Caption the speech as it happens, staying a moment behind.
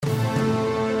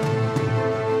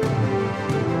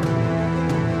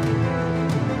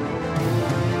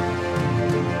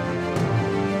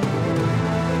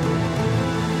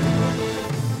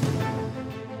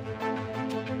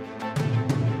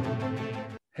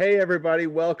Hey, everybody.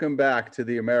 Welcome back to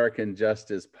the American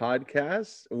Justice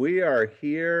Podcast. We are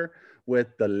here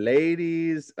with the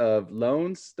ladies of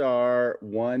Lone Star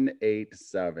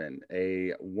 187,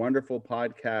 a wonderful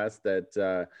podcast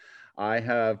that I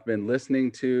have been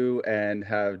listening to and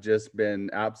have just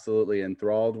been absolutely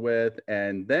enthralled with,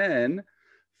 and then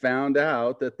found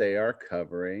out that they are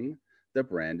covering the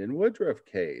Brandon Woodruff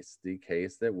case, the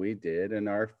case that we did in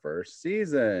our first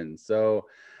season. So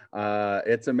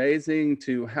it's amazing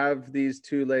to have these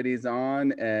two ladies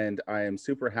on, and I am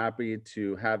super happy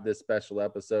to have this special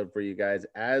episode for you guys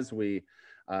as we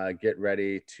get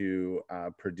ready to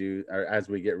produce, or as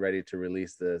we get ready to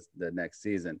release the next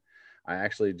season. I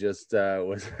actually just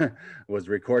was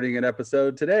recording an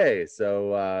episode today,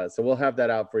 so we'll have that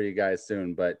out for you guys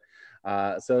soon. But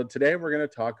so today we're going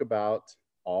to talk about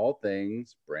all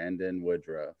things Brandon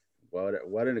Woodruff.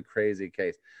 What a crazy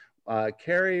case.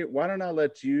 Carrie, why don't I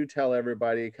let you tell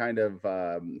everybody kind of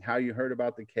how you heard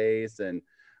about the case and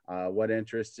what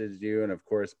interested you, and of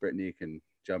course Brittany can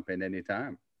jump in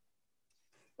anytime.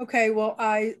 Okay, well,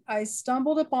 I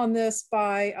stumbled upon this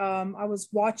by I was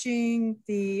watching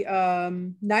the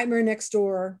Nightmare Next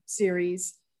Door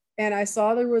series, and I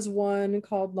saw there was one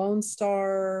called Lone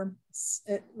Star.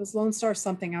 It was Lone Star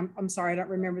something. I'm sorry, I don't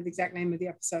remember the exact name of the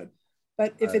episode.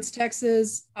 But if it's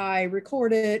Texas, I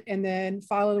record it and then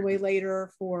file it away later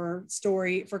for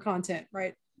content,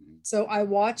 right? So I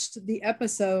watched the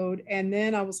episode and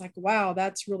then I was like, wow,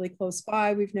 that's really close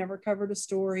by. We've never covered a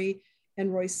story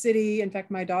in Royce City. In fact,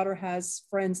 my daughter has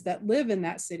friends that live in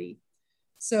that city.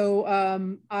 So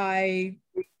I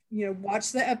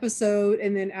watched the episode,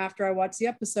 and then after I watched the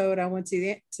episode, I went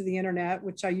to the internet,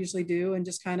 which I usually do, and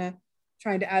just kind of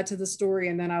trying to add to the story.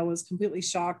 And then I was completely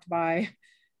shocked by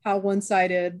how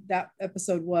one-sided that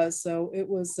episode was. So it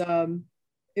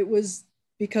was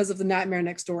because of the Nightmare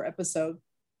Next Door episode.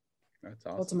 That's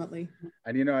awesome. Ultimately.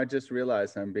 And I just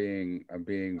realized I'm being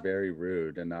very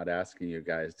rude and not asking you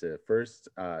guys to first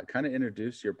kind of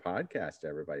introduce your podcast to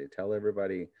everybody. Tell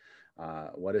everybody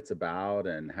what it's about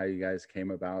and how you guys came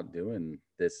about doing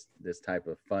this type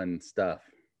of fun stuff.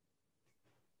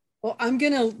 Well, I'm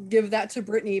going to give that to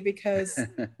Brittany because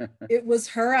it was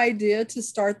her idea to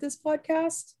start this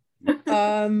podcast.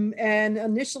 And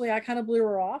initially I kind of blew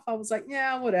her off. I was like,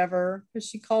 yeah, whatever. Because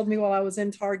she called me while I was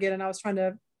in Target and I was trying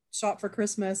to shop for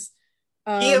Christmas.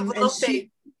 And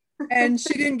she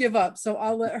didn't give up. So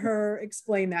I'll let her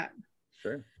explain that.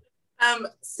 Sure.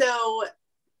 So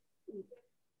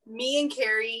me and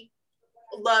Carrie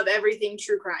love everything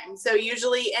true crime. So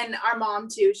usually, and our mom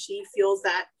too, she feels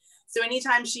that. So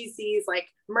anytime she sees like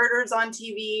murders on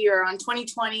TV or on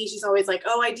 2020, she's always like,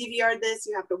 oh, I DVR'd this,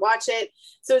 you have to watch it.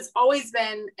 So it's always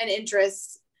been an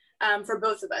interest for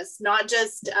both of us, not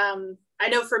just, I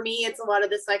know for me, it's a lot of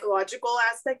the psychological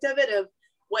aspect of it, of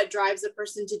what drives a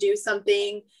person to do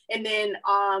something. And then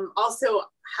also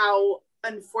how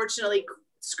unfortunately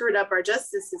screwed up our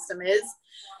justice system is.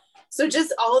 So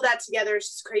just all of that together is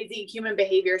just crazy human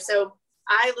behavior. So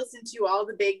I listen to all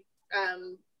the big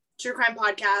true crime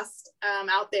podcasts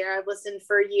out there. I've listened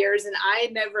for years, and I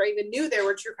never even knew there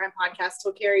were true crime podcasts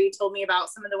till Carrie told me about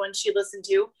some of the ones she listened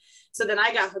to. So then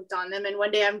I got hooked on them. And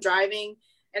one day I'm driving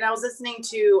and I was listening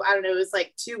to, I don't know, it was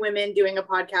like two women doing a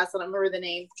podcast. I don't remember the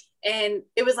name. And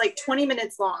it was like 20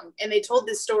 minutes long. And they told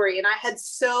this story. And I had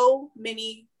so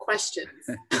many questions.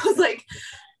 I was like,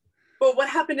 well, what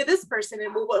happened to this person?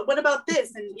 And what about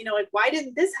this? And, like, why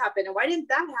didn't this happen? And why didn't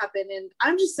that happen? And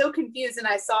I'm just so confused. And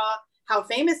I saw how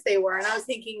famous they were. And I was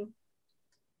thinking,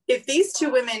 if these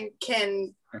two women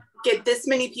can get this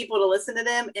many people to listen to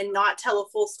them and not tell a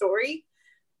full story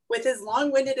with as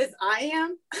long-winded as I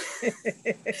am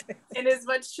and as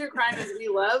much true crime as we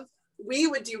love, we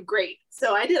would do great.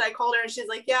 So I did. I called her and she's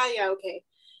like, yeah, okay.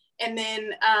 And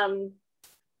then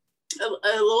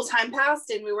a little time passed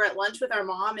and we were at lunch with our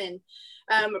mom, and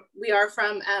we are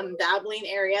from the Abilene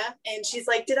area. And she's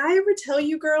like, did I ever tell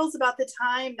you girls about the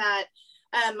time that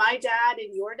my dad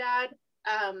and your dad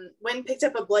went and picked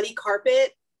up a bloody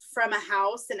carpet from a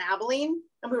house in Abilene?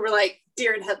 And we were like,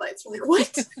 deer in headlights. We're like,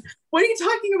 what? What are you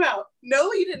talking about?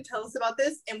 No, you didn't tell us about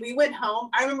this. And we went home.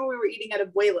 I remember we were eating at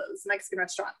Abuelo's Mexican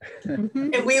restaurant.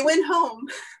 And we went home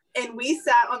and we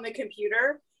sat on the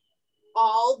computer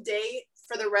all day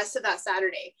for the rest of that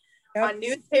Saturday. Yep. On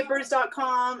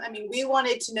newspapers.com. I mean, we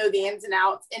wanted to know the ins and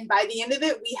outs. And by the end of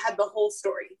it, we had the whole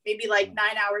story, maybe like 9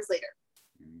 hours later.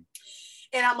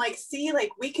 And I'm like, see,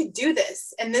 like we could do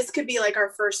this. And this could be like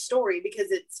our first story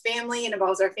because it's family and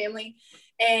involves our family.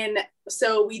 And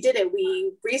so we did it.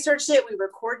 We researched it, we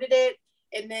recorded it,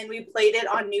 and then we played it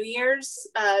on New Year's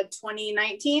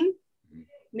 2019.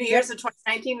 New Year's of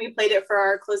 2019, we played it for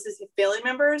our closest family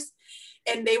members,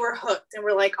 and they were hooked. And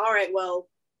we're like, all right, well,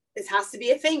 this has to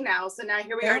be a thing now. So now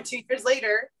here we are 2 years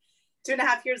later,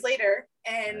 2.5 years later,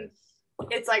 and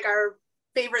it's like our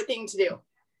favorite thing to do.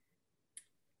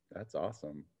 That's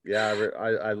awesome. Yeah,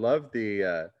 I love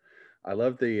the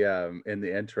in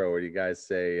the intro where you guys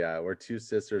say we're two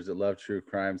sisters that love true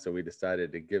crime, so we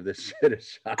decided to give this shit a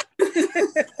shot.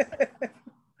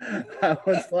 I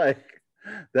was like,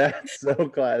 that's so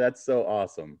glad. That's so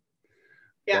awesome.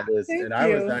 Yeah. And I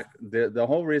was not, the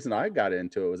whole reason I got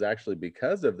into it was actually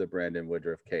because of the Brandon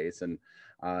Woodruff case. And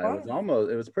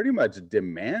it was pretty much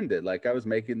demanded. Like, I was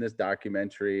making this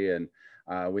documentary, and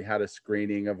we had a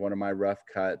screening of one of my rough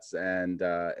cuts and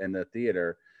in the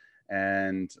theater.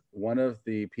 And one of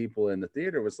the people in the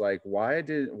theater was like, why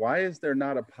is there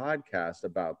not a podcast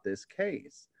about this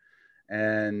case?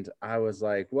 And I was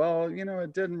like, well,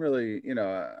 it didn't really,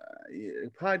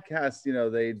 podcasts,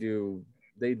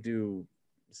 they do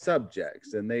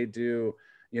subjects, and they do,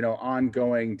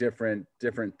 ongoing different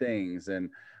things. And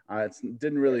it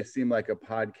didn't really seem like a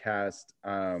podcast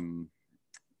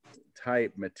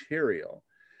type material.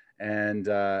 And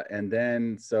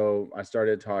then so I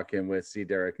started talking with C.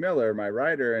 Derek Miller, my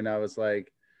writer, and I was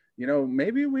like,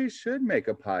 maybe we should make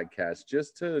a podcast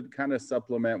just to kind of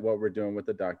supplement what we're doing with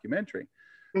the documentary.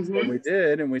 Mm-hmm. So we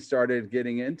did, and we started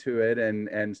getting into it,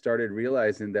 and started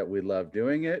realizing that we love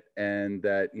doing it, and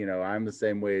that, I'm the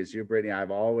same way as you, Brittany.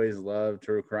 I've always loved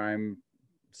true crime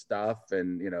stuff,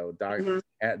 and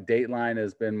Dateline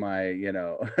has been my,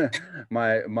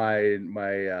 my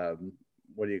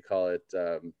what do you call it?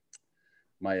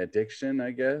 My addiction, I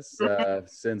guess,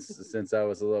 since I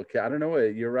was a little kid. I don't know.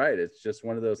 You're right. It's just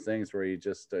one of those things where you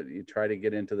just you try to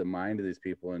get into the mind of these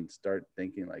people and start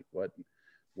thinking like, what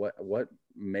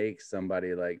makes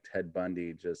somebody like Ted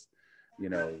Bundy just,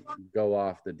 go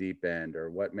off the deep end,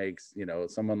 or what makes,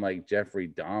 someone like Jeffrey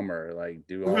Dahmer like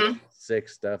do all the sick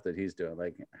stuff that he's doing.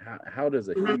 Like, how does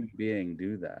a human being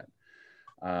do that?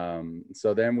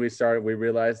 So then we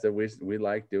realized that we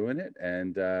like doing it,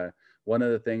 and one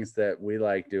of the things that we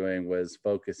like doing was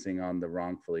focusing on the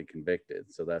wrongfully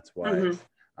convicted. So that's why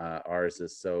ours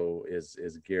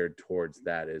is geared towards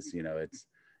that. Is,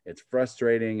 it's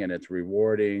frustrating and it's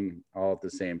rewarding all at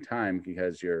the same time,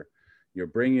 because you're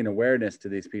bringing awareness to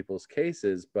these people's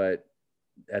cases, but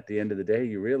at the end of the day,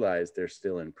 you realize they're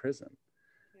still in prison.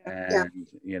 And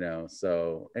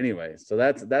so anyway, so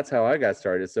that's how I got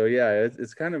started. So yeah,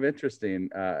 it's kind of interesting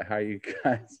how you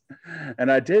guys,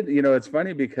 and I did, it's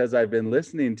funny because I've been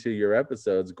listening to your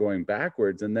episodes going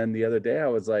backwards, and then the other day I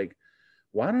was like,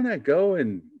 why don't I go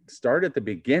and start at the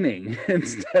beginning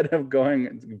instead of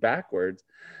going backwards?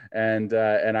 And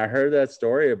I heard that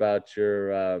story about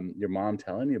your mom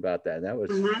telling you about that. That was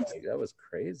that was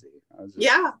crazy.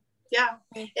 Yeah.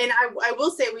 And I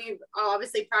will say, we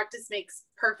obviously practice makes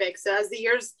perfect. So as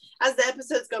the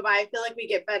episodes go by, I feel like we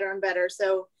get better and better.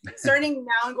 So starting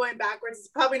now and going backwards is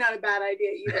probably not a bad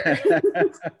idea either.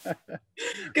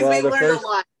 Because we learned a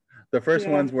lot. The first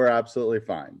ones were absolutely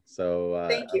fine. So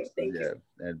thank you.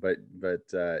 And but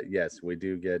yes, we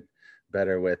do get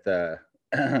better with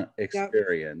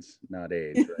experience, not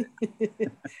age,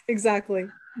 right? Exactly.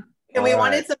 And we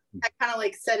wanted something that kind of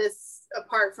like set us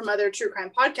apart from other true crime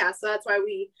podcasts. So that's why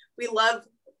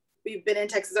we've been in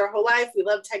Texas our whole life. We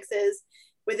love Texas.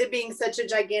 With it being such a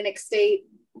gigantic state,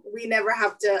 we never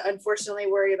have to, unfortunately,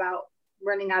 worry about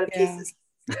running out of cases.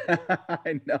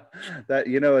 I know that,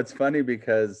 it's funny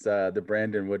because the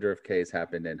Brandon Woodruff case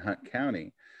happened in Hunt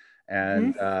County.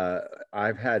 And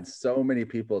I've had so many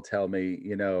people tell me,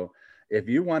 if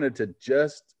you wanted to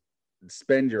just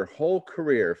spend your whole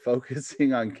career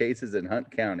focusing on cases in Hunt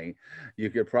County,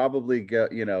 you could probably go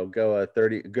a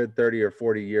 30 or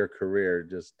 40 year career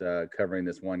just covering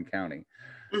this one county.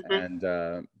 And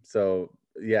so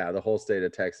yeah, the whole state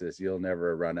of Texas, you'll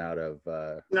never run out of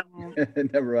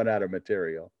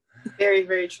material. Very,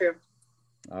 very true.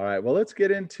 All right, well, let's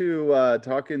get into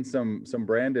talking some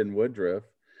Brandon Woodruff.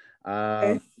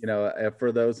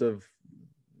 For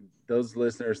those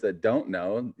listeners that don't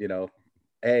know,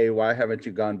 A, why haven't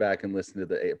you gone back and listened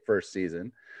to the first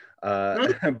season?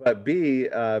 But B,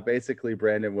 basically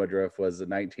Brandon Woodruff was a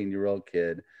 19-year-old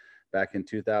kid back in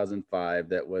 2005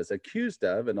 that was accused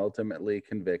of and ultimately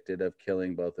convicted of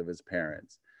killing both of his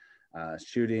parents,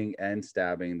 shooting and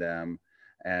stabbing them.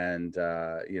 And,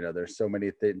 there's so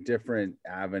many different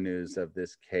avenues of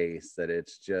this case that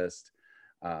it's just,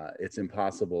 it's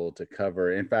impossible to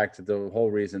cover. In fact, the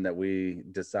whole reason that we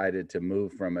decided to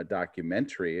move from a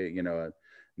documentary, a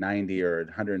 90 or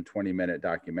 120 minute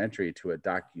documentary to a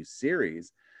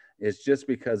docu-series is just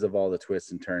because of all the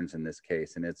twists and turns in this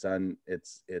case. And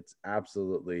it's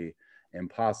absolutely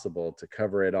impossible to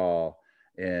cover it all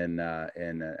in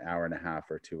an hour and a half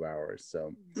or 2 hours.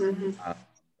 So,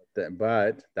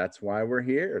 but that's why we're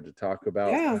here, to talk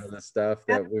about some of the stuff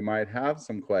that we might have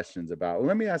some questions about. Well,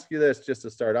 let me ask you this just to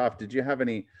start off. Did you have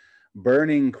any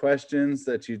burning questions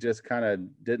that you just kind of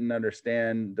didn't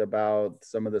understand about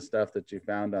some of the stuff that you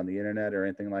found on the internet or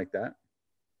anything like that?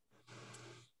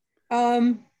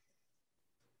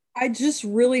 I just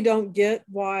really don't get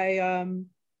why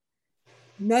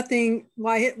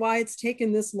why it's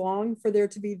taken this long for there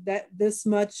to be this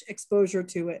much exposure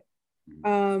to it.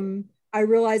 I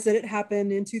realize that it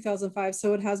happened in 2005,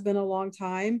 so it has been a long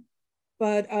time,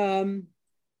 but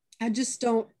I just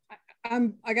don't.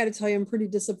 I got to tell you, I'm pretty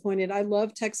disappointed. I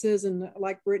love Texas, and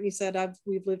like Brittany said,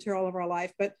 we've lived here all of our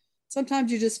life, but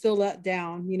sometimes you just feel let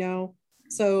down, you know.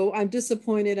 So I'm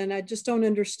disappointed, and I just don't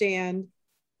understand,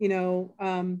 you know,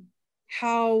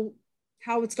 how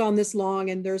it's gone this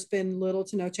long and there's been little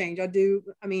to no change. I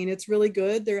mean, it's really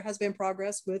good. There has been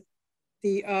progress with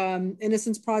the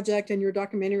Innocence Project, and your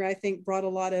documentary, I think, brought a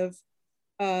lot of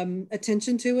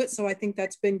attention to it. So I think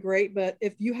that's been great. But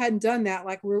if you hadn't done that,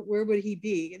 like, where would he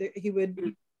be?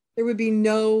 There would be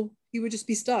he would just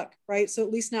be stuck, right? So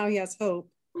at least now he has hope.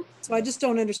 So I just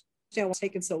don't understand why it's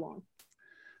taken so long.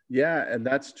 Yeah, and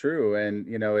that's true. And,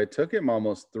 you know, it took him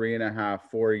almost 3.5,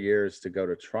 4 years to go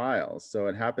to trial. So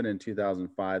it happened in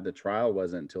 2005. The trial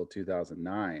wasn't until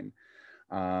 2009.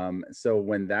 So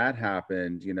when that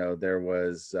happened, you know, there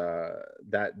was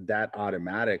that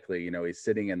automatically, you know, he's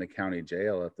sitting in the county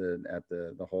jail at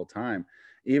the whole time.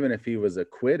 Even if he was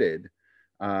acquitted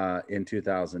in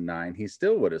 2009, he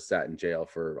still would have sat in jail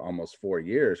for almost 4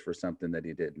 years for something that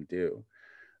he didn't do.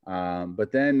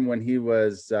 But then when he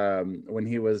was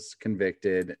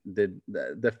convicted,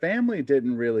 the family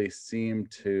didn't really seem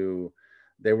to.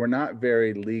 They were not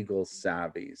very legal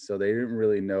savvy, so they didn't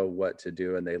really know what to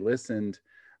do. And they listened.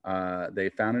 They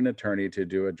found an attorney to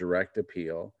do a direct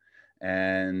appeal,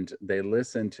 and they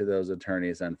listened to those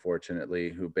attorneys, unfortunately,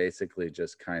 who basically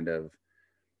just kind of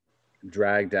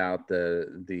dragged out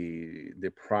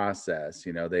the process.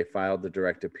 You know, they filed the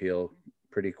direct appeal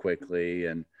pretty quickly,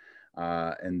 and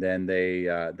then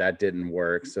that didn't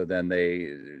work. So then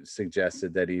they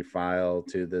suggested that he file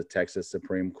to the Texas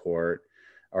Supreme Court,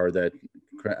 or the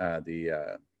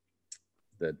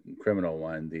criminal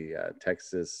one, the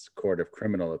Texas Court of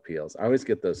Criminal Appeals. I always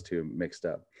get those two mixed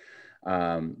up.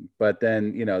 But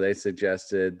then, you know, they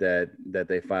suggested that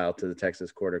they file to the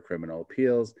Texas Court of Criminal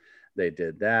Appeals. They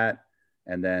did that.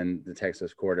 And then the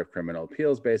Texas Court of Criminal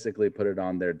Appeals basically put it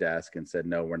on their desk and said,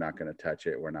 no, we're not going to touch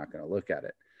it. We're not going to look at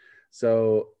it.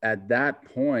 So at that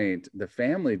point, the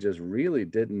family just really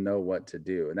didn't know what to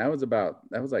do. And that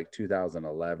was like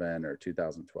 2011 or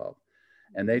 2012.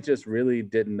 And they just really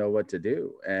didn't know what to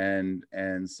do. And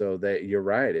so you're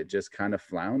right, it just kind of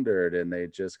floundered, and they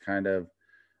just kind of,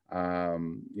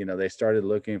 you know, they started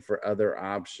looking for other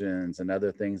options and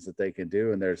other things that they could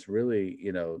do. And there's really,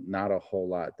 you know, not a whole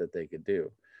lot that they could do.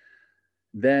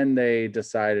 Then they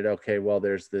decided, okay, well,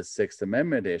 there's this Sixth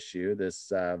Amendment issue,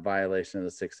 this violation of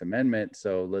the Sixth Amendment.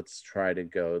 So let's try to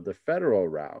go the federal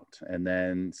route. And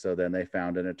then they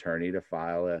found an attorney to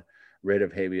file a writ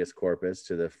of habeas corpus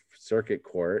to the circuit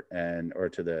court or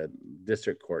to the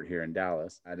district court here in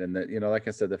Dallas. And you know, like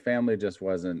I said, the family just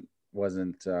wasn't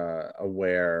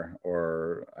aware,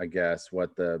 or I guess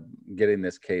what getting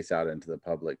this case out into the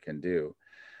public can do.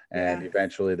 And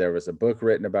eventually there was a book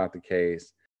written about the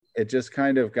case. It just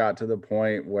kind of got to the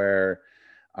point where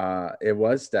it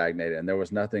was stagnated and there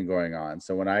was nothing going on.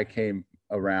 So when I came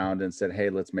around and said, hey,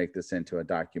 let's make this into a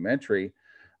documentary,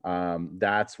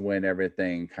 that's when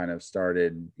everything kind of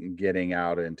started getting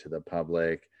out into the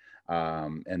public.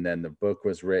 And then the book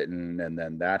was written, and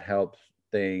then that helped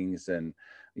things. And,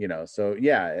 you know, so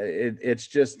yeah, it's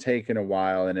just taken a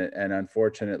while. And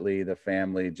unfortunately, the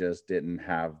family just didn't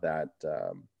have that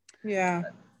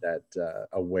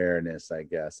awareness, I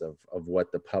guess, of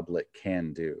what the public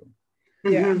can do.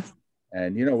 Yeah.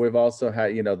 And, you know, we've also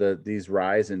had, you know, these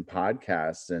rise in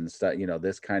podcasts and stuff, you know,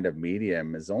 this kind of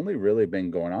medium has only really been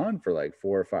going on for like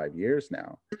 4 or 5 years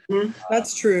now.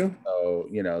 That's true. So,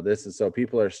 you know, so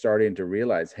people are starting to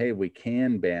realize, hey, we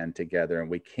can band together and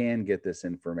we can get this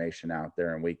information out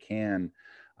there, and we can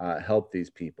help these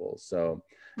people. So,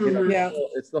 you know,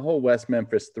 it's the whole West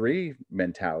Memphis 3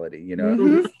 mentality. You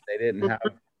know, they didn't have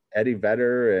Eddie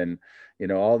Vedder and, you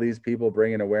know, all these people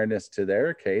bringing awareness to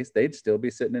their case, they'd still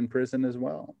be sitting in prison as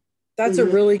well. That's a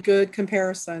really good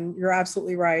comparison. You're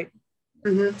absolutely right.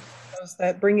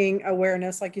 That bringing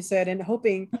awareness, like you said, and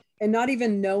hoping, and not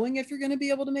even knowing if you're going to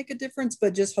be able to make a difference,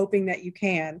 but just hoping that you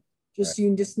can. Right.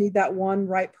 You just need that one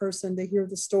right person to hear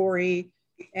the story,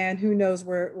 and who knows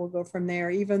where it will go from there.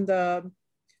 Even the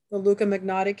Luca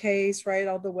Magnotta case, right?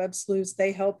 All the web sleuths,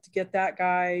 they helped get that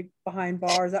guy behind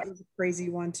bars. That was a crazy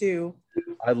one too.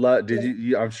 I love,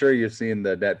 I'm sure you've seen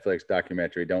the Netflix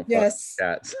documentary, Don't Fuck Yes.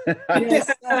 Cats.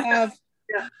 Yes, I have.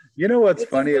 Yeah. You know what's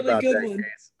It's funny a really about good that one.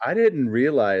 case? I didn't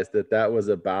realize that was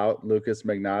about Lucas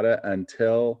Magnotta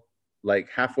until like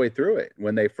halfway through it,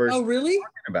 when they first Oh, really?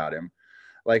 talking about him.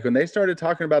 Like when they started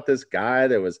talking about this guy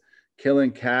that was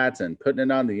killing cats and putting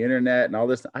it on the internet and all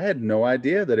this, I had no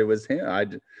idea that it was him. I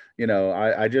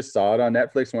just saw it on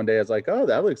Netflix one day. I was like, oh,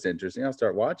 that looks interesting. I'll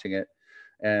start watching it.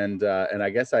 And I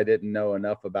guess I didn't know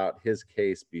enough about his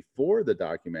case before the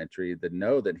documentary to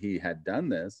know that he had done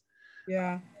this.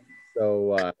 Yeah.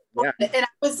 So yeah. And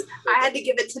I had to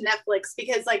give it to Netflix,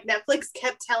 because like Netflix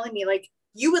kept telling me like,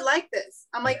 you would like this.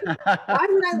 I'm like, why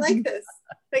would I like this?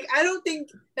 Like, I don't think,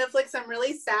 Netflix, I'm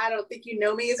really sad. I don't think you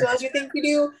know me as well as you think you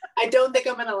do. I don't think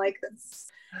I'm gonna like this.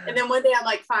 And then one day I'm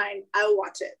like, fine, I will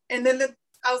watch it. And then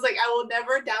I was like, I will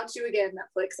never doubt you again,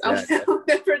 Netflix. I will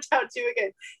never doubt you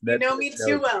again. You know me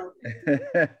too well.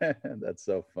 That's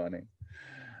so funny.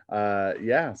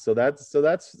 Yeah, so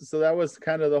that was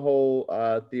kind of the whole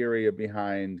theory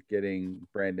behind getting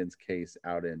Brandon's case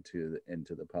out into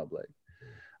the public.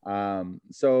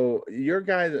 So you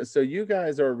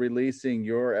guys are releasing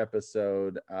your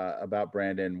episode about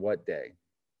Brandon what day?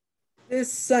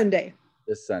 This Sunday.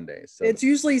 So it's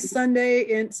usually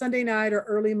Sunday night or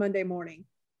early Monday morning.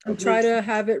 We try to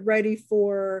have it ready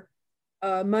for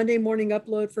Monday morning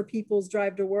upload for people's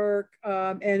drive to work,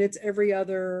 and it's every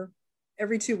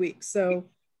 2 weeks. So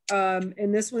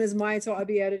and this one is mine, so I'll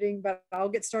be editing, but I'll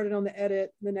get started on the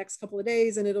edit the next couple of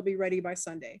days, and it'll be ready by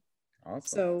Sunday. Awesome.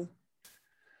 So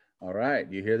all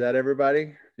right, you hear that,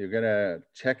 everybody? You're gonna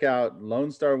check out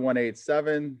Lone Star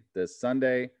 187 this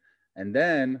Sunday, and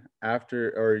then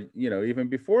after, or even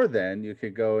before then, you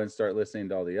could go and start listening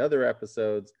to all the other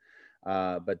episodes.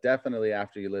 But definitely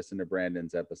after you listen to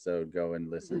Brandon's episode, go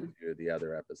and listen to the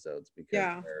other episodes,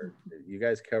 because you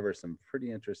guys cover some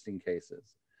pretty interesting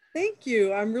cases. Thank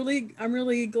you. I'm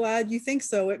really glad you think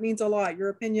so. It means a lot. Your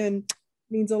opinion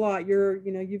means a lot.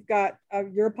 You've got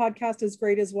your podcast is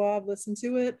great as well. I've listened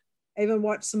to it. I even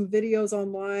watched some videos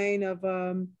online of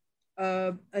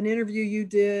an interview you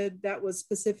did that was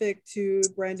specific to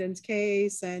Brandon's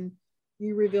case, and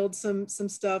you revealed some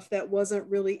stuff that wasn't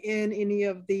really in any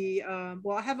of the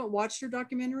I haven't watched your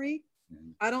documentary.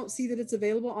 I don't see that it's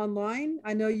available online.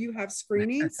 I know you have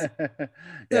screenings.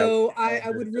 So I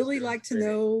would really like to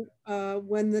know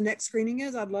when the next screening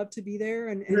is. I'd love to be there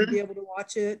and be able to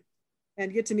watch it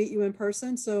and get to meet you in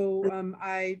person. So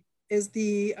is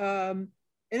the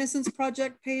Innocence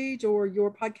Project page or your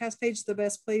podcast page the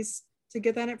best place to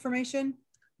get that information?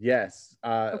 Yes.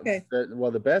 Okay.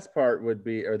 The best part would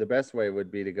be, or the best way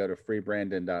would be, to go to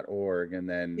freebrandon.org and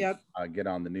then get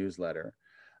on the newsletter.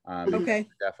 Okay.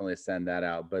 Definitely send that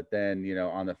out. But then,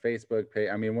 on the Facebook page,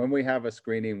 I mean, when we have a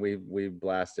screening, we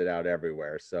blast it out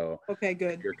everywhere. So okay,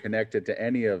 good. If you're connected to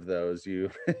any of those,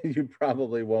 you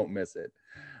probably won't miss it.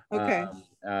 Okay.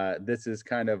 This is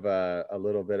kind of a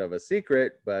little bit of a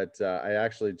secret, but I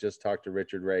actually just talked to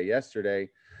Richard Ray yesterday,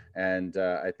 and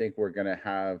I think we're going to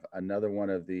have another one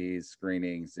of these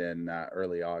screenings in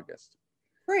early August.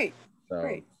 Great. So,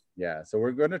 great. Yeah, so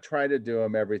we're going to try to do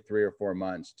them every 3 or 4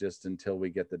 months, just until we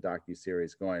get the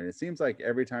docuseries going. And it seems like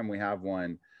every time we have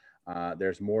one,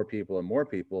 there's more people and more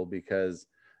people, because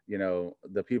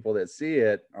the people that see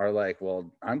it are like,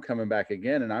 well, I'm coming back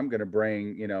again, and I'm going to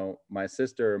bring, my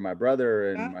sister, my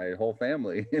brother, and my whole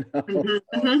family.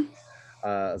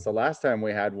 So last time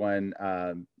we had one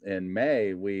in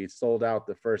May, we sold out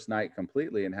the first night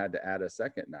completely and had to add a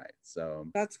second night. So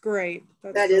that's great.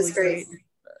 That really is great.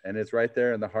 And it's right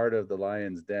there in the heart of the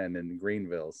Lion's Den in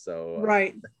Greenville. So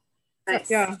right. Nice.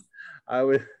 Yeah.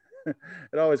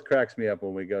 It always cracks me up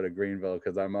when we go to Greenville,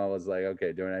 because I'm always like,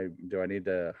 okay, do I need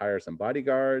to hire some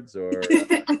bodyguards, or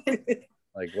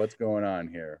like what's going on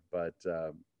here? But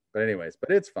anyways,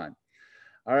 it's fun.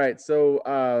 All right. So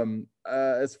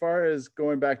as far as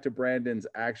going back to Brandon's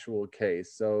actual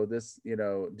case, so this,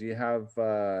 do you have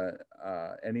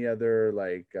any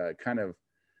other kind of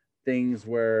things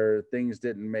where things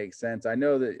didn't make sense? I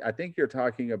think you're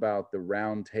talking about the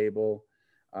round table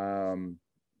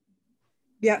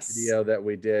video that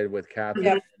we did with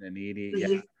Catherine and Edie.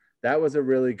 Yeah, that was a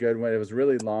really good one. It was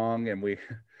really long, and we,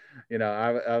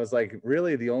 I was like,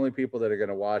 really, the only people that are going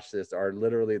to watch this are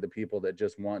literally the people that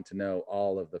just want to know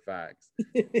all of the facts.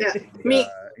 Me.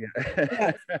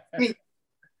 Me.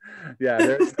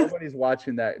 Yeah, nobody's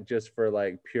watching that just for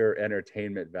like pure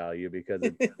entertainment value because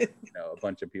it's a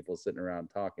bunch of people sitting around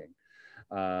talking.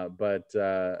 But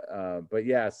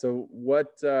yeah, so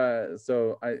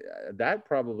that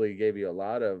probably gave you a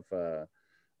lot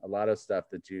of stuff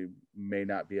that you may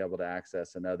not be able to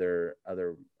access in other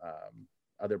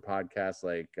podcasts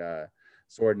like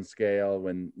Sword and Scale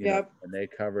when when they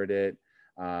covered it,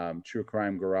 True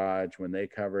Crime Garage when they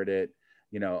covered it.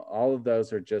 All of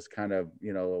those are just kind of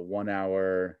a 1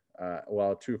 hour.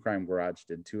 Well, True Crime Garage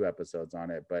did 2 episodes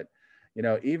on it, but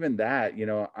even that,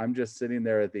 I'm just sitting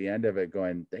there at the end of it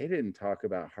going, they didn't talk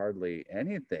about hardly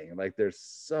anything. Like there's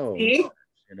so much,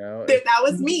 that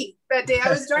was me that day I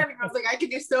was driving. I was like, I could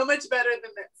do so much better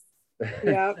than this.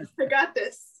 Yeah. I got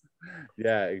this.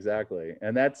 Yeah, exactly.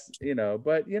 And that's,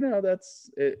 but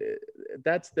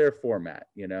that's their format,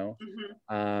 and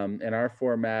our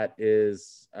format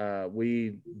is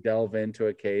we delve into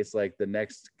a case. Like the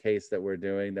next case that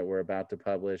we're about to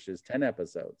publish is 10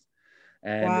 episodes.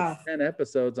 And wow. It's 10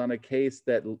 episodes on a case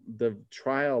that the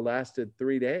trial lasted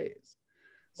 3 days.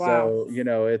 Wow.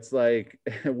 So, it's like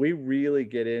we really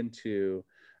get into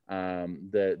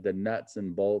the nuts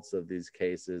and bolts of these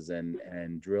cases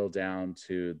and drill down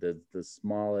to the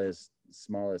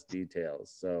smallest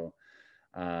details. So,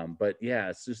 but yeah,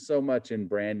 it's just so much in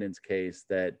Brandon's case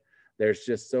that there's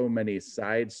just so many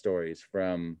side stories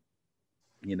from,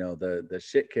 the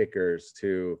shit kickers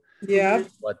to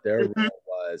what their role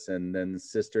was, and then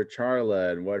Sister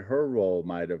Charla and what her role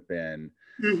might have been,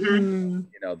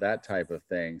 that type of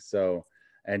thing. So,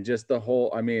 and just the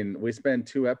whole, we spend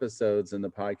 2 episodes in the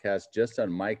podcast just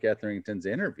on Mike Etherington's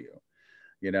interview.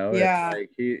 It's like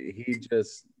he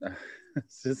just,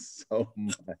 it's just so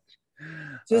much.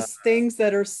 Just things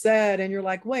that are said, and you're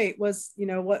like, wait, what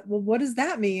does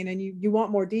that mean? And you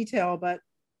want more detail, but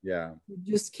yeah, you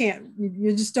just can't,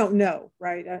 you just don't know,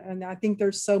 right? And I think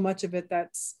there's so much of it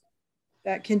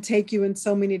that can take you in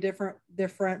so many different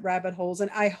rabbit holes.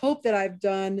 And I hope that I've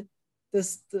done the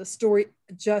story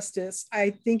justice.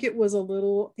 I think it's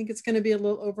going to be a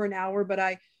little over an hour, but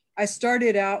I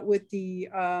started out with the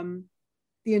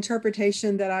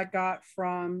interpretation that I got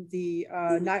from the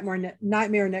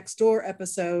Nightmare Next Door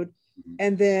episode,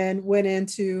 and then went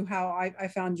into how I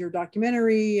found your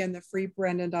documentary and the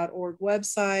freebrandon.org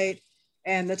website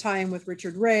and the tie-in with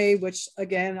Richard Ray, which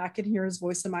again, I can hear his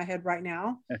voice in my head right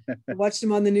now. I watched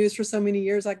him on the news for so many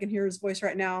years. I can hear his voice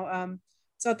right now.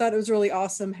 So I thought it was really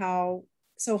awesome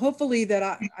so hopefully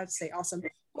that I'd say awesome.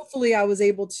 Hopefully I was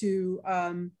able to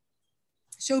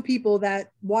show people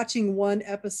that watching one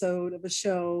episode of a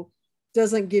show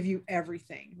doesn't give you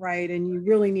everything, right? And you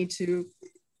really need to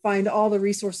find all the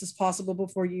resources possible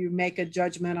before you make a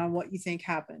judgment on what you think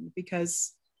happened,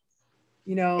 because,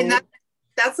 and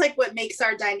that's like what makes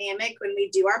our dynamic when we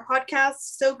do our podcast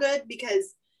so good,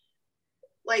 because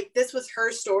like this was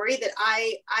her story that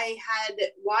I had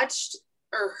watched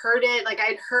or heard it. Like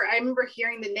I remember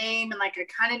hearing the name and like I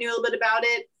kind of knew a little bit about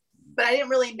it, but I didn't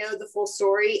really know the full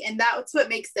story. And that's what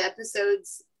makes the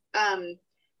episodes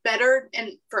better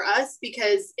and for us,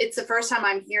 because it's the first time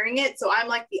I'm hearing it. So I'm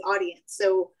like the audience.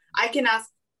 So I can ask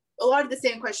a lot of the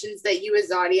same questions that you as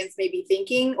the audience may be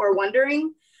thinking or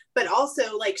wondering, but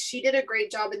also like she did a great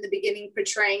job in the beginning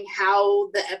portraying how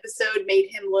the episode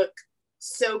made him look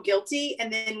so guilty.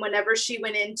 And then whenever she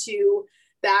went into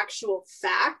the actual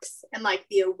facts and like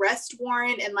the arrest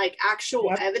warrant and like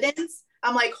actual evidence,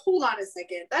 I'm like, hold on a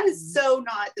second. That is so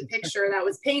not the picture that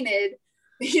was painted,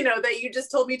 that you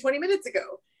just told me 20 minutes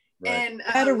ago. Right. And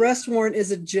that arrest warrant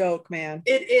is a joke, man.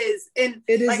 It is. And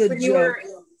it is like a joke.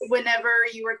 Whenever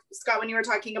you were, Scott, when you were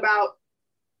talking about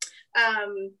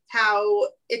how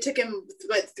it took him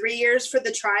 3 years for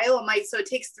the trial, I'm like, so it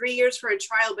takes 3 years for a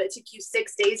trial, but it took you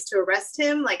 6 days to arrest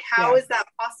him. Like, how is that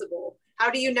possible?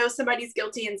 How do you know somebody's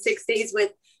guilty in 6 days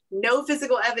with no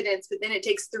physical evidence, but then it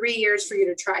takes 3 years for you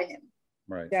to try him?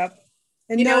 Right. Yep.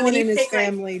 And no one in his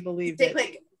family believed it.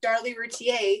 Like Darlie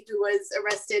Routier, who was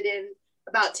arrested in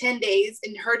about 10 days,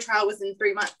 and her trial was in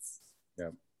 3 months.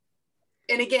 Yep.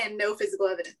 And again, no physical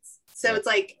evidence. So it's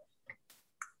like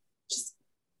just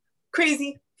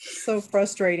crazy. So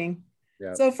frustrating.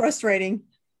 Yeah. So frustrating.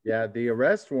 Yeah, the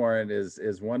arrest warrant is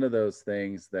one of those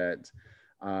things that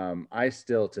I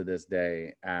still to this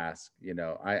day ask.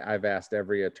 I've asked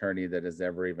every attorney that has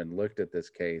ever even looked at this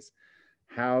case,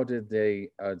 how did a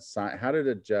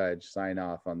judge sign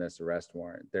off on this arrest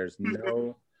warrant? There's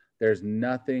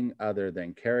nothing other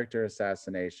than character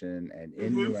assassination and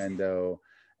innuendo.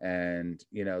 And,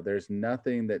 there's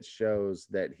nothing that shows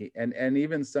that and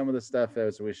even some of the stuff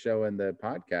as we show in the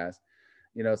podcast,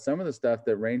 some of the stuff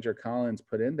that Ranger Collins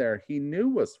put in there, he knew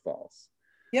was false.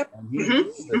 Yep. And he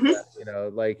knew that, you know,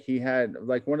 like he had,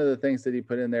 like one of the things that he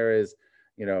put in there is,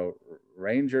 you know,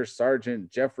 Ranger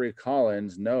Sergeant Jeffrey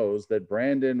Collins knows that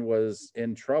Brandon was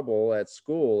in trouble at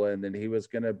school and that he was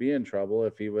going to be in trouble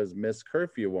if he was missed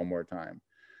curfew one more time.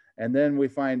 And then we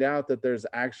find out that there's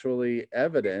actually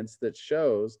evidence that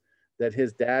shows that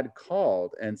his dad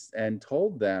called and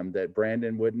told them that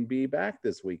Brandon wouldn't be back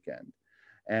this weekend.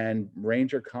 And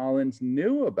Ranger Collins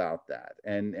knew about that,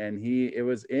 and it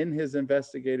was in his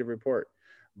investigative report.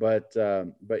 But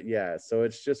yeah, so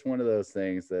it's just one of those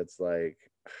things that's like,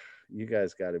 you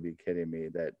guys got to be kidding me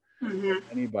that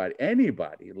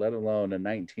anybody, let alone a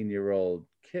 19-year-old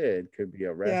kid, could be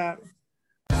arrested. Yeah.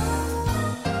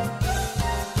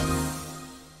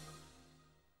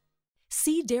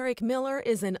 C. Derek Miller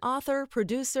is an author,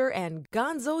 producer, and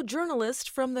gonzo journalist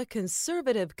from the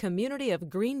conservative community of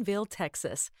Greenville,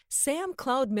 Texas. Sam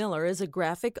Cloud Miller is a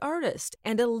graphic artist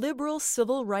and a liberal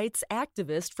civil rights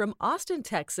activist from Austin,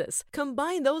 Texas.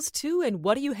 Combine those two and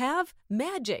what do you have?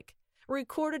 Magic.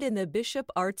 Recorded in the Bishop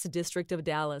Arts District of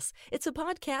Dallas, it's a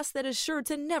podcast that is sure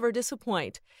to never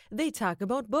disappoint. They talk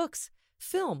about books,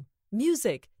 film,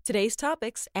 music, today's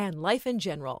topics, and life in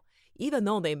general. Even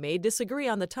though they may disagree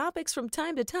on the topics from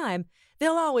time to time,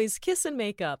 they'll always kiss and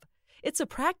make up. It's a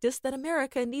practice that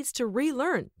America needs to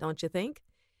relearn, don't you think?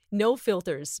 No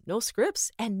filters, no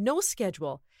scripts, and no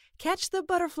schedule. Catch the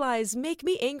Butterflies Make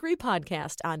Me Angry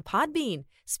podcast on Podbean,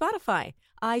 Spotify,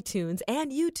 iTunes,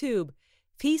 and YouTube.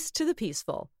 Peace to the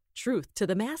peaceful, truth to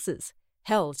the masses,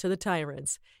 hell to the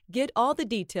tyrants. Get all the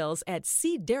details at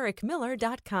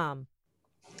cderekmiller.com.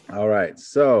 All right.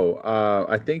 So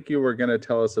I think you were going to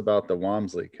tell us about the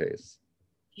Walmsley case.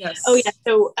 Yes. Oh, yeah.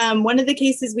 So one of the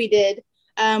cases we did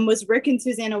was Rick and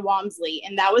Susanna Walmsley.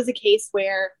 And that was a case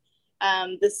where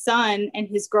the son and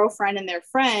his girlfriend and their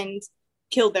friend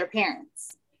killed their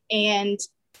parents. And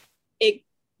it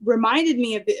reminded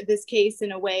me of this case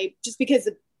in a way, just because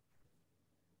of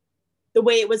the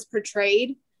way it was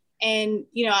portrayed. And,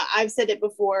 you know, I've said it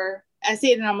before, I say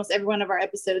it in almost every one of our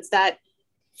episodes, that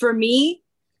for me,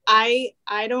 I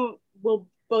don't, well,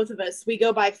 both of us, we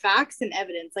go by facts and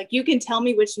evidence. Like, you can tell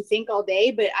me what you think all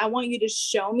day, but I want you to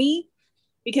show me,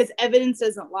 because evidence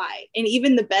doesn't lie. And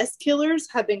even the best killers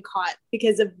have been caught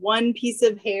because of one piece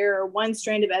of hair or one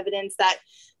strand of evidence that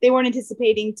they weren't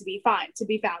anticipating to be found,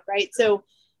 right? So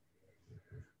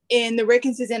in the Rick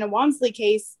and Susanna Walmsley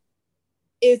case,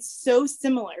 it's so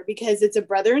similar because it's a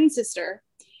brother and sister,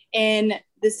 and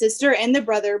the sister and the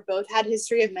brother both had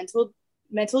history of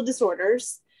mental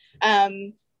disorders.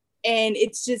 And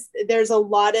it's just, there's a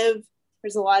lot of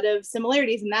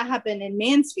similarities, and that happened in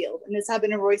Mansfield, and this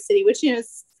happened in Royce City, which, you know,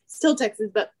 is still Texas,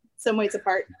 but some ways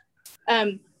apart.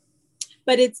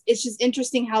 But it's just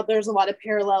interesting how there's a lot of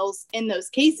parallels in those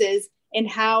cases and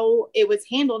how it was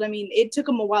handled. I mean, it took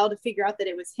them a while to figure out that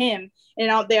it was him,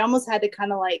 and they almost had to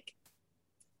kind of like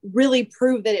really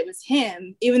prove that it was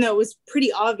him, even though it was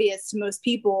pretty obvious to most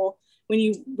people. When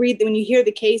you hear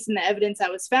the case and the evidence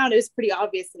that was found, it was pretty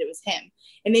obvious that it was him.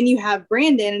 And then you have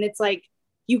Brandon, and it's like,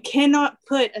 you cannot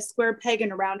put a square peg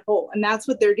in a round hole. And that's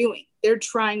what they're doing. They're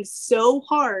trying so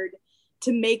hard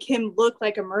to make him look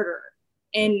like a murderer.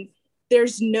 And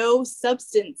there's no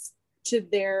substance to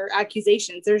their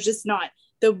accusations. There's just not.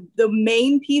 The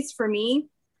main piece for me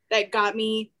that got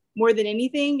me more than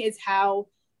anything is how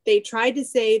they tried to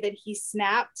say that he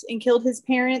snapped and killed his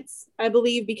parents, I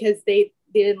believe, because they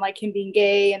didn't like him being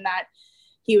gay and that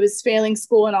he was failing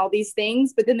school and all these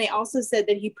things. But then they also said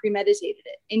that he premeditated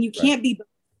it. And you can't be both.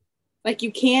 Like,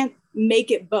 you can't make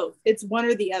it both. It's one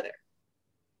or the other.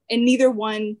 And neither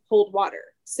one hold water.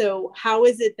 So how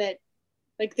is it that,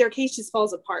 like, their case just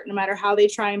falls apart no matter how they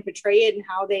try and portray it and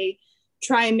how they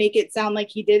try and make it sound like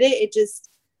he did it? It just,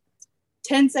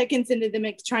 10 seconds into them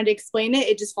trying to explain it,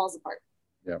 it just falls apart.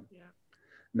 Yeah.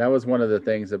 And that was one of the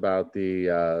things about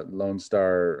the Lone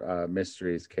Star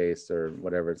Mysteries case, or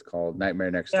whatever it's called, Nightmare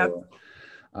Next Door.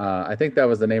 I think that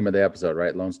was the name of the episode,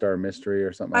 right? Lone Star Mystery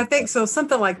or something. I think so,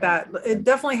 something like that. It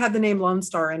definitely had the name Lone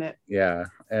Star in it. Yeah,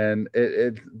 and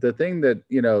the thing that,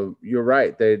 you know, you're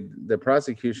right. The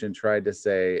prosecution tried to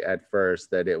say at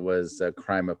first that it was a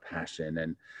crime of passion,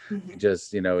 and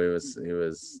just, you know, he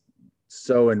was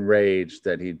so enraged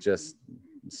that he just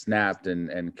snapped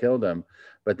and killed him.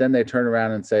 But then they turn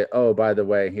around and say, oh, by the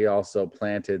way, he also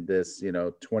planted this, you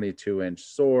know, 22-inch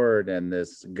sword and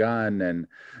this gun, and,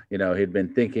 you know, he'd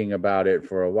been thinking about it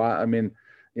for a while. I mean,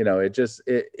 you know,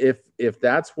 if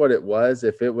that's what it was,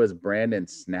 if it was Brandon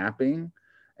snapping,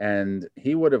 and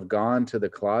he would have gone to the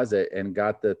closet and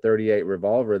got the .38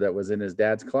 revolver that was in his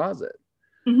dad's closet.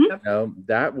 Mhm.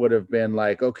 That would have been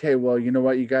like, okay, well, you know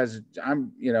what, you guys,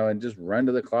 and just run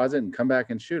to the closet and come back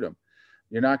and shoot him.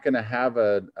 You're not going to have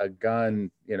a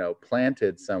gun,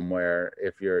 planted somewhere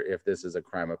if this is a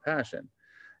crime of passion.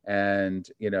 And,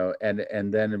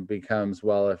 and then it becomes,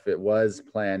 well, if it was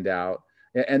planned out,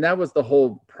 and that was the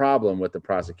whole problem with the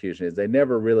prosecution, is they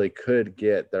never really could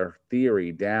get their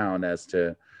theory down as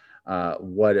to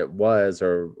what it was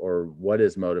or what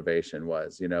his motivation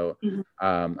was. Mhm.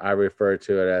 I refer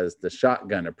to it as the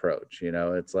shotgun approach.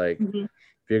 It's like, Mhm.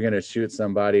 if you're going to shoot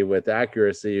somebody with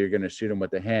accuracy, you're going to shoot them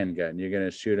with a handgun. You're going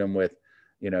to shoot them with,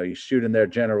 you shoot in their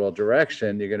general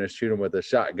direction, you're going to shoot them with a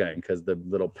shotgun because the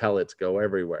little pellets go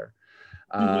everywhere.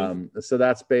 So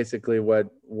that's basically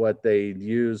what they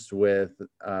used with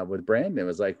Brandon. It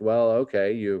was like, well,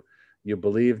 okay, you don't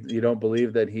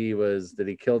believe that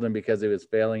he killed him because he was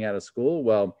failing out of school.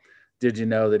 Well, did you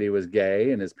know that he was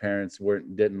gay and his parents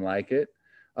didn't like it?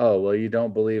 Oh, well, you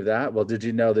don't believe that. Well, did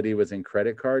you know that he was in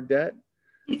credit card debt?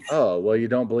 Oh, well, you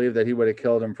don't believe that he would have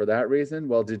killed him for that reason?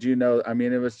 Well, did you know? I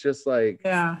mean, it was just like,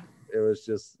 it was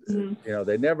just,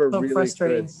 they never So really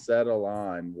frustrating. could settle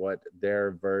on what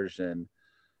their version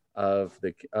of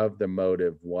the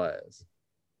motive was.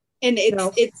 And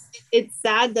it's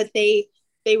sad that they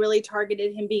really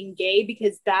targeted him being gay,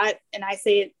 because that, and I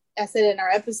said in our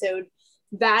episode,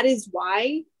 that is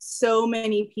why so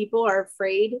many people are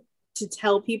afraid to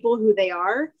tell people who they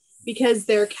are, because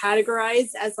they're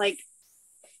categorized as like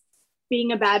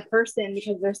being a bad person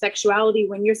because of their sexuality,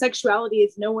 when your sexuality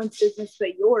is no one's business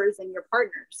but yours and your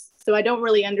partner's. So I don't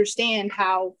really understand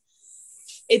how.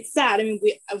 It's sad. I mean,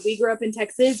 we grew up in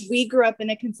Texas. We grew up in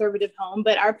a conservative home,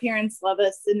 but our parents love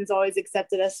us and has always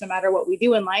accepted us no matter what we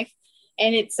do in life.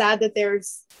 And it's sad that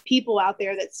there's people out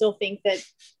there that still think that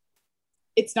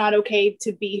it's not okay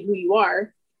to be who you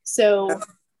are. So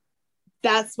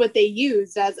that's what they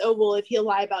used as, oh, well, if he'll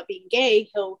lie about being gay,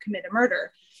 he'll commit a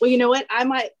murder. Well, you know what? I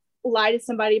might lie to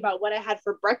somebody about what I had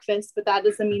for breakfast, but that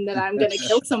doesn't mean that I'm going to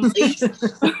kill somebody,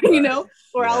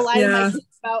 or I'll lie to my kids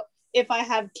about if I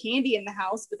have candy in the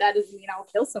house, but that doesn't mean I'll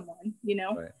kill someone,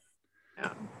 Right.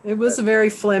 Yeah. It was very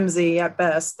flimsy at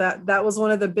best. That was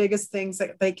one of the biggest things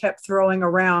that they kept throwing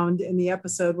around in the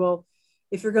episode. Well,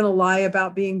 if you're going to lie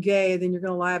about being gay, then you're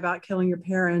going to lie about killing your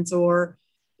parents. Or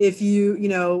if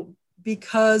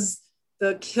because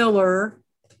the killer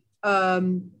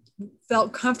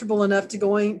felt comfortable enough to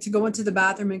go into the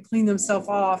bathroom and clean themselves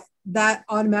off, that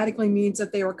automatically means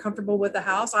that they were comfortable with the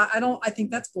house. I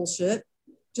think that's bullshit.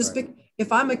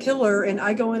 If I'm a killer and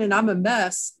I go in and I'm a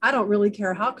mess, I don't really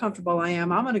care how comfortable I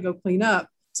am. I'm going to go clean up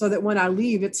so that when I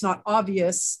leave, it's not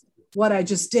obvious what I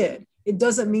just did. It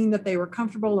doesn't mean that they were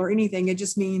comfortable or anything. It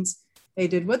just means they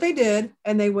did what they did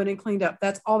and they went and cleaned up.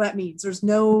 That's all that means. There's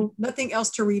nothing else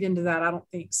to read into that, I don't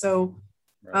think. So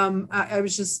I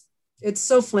was just, it's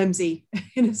so flimsy.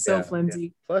 It is so flimsy. Yeah.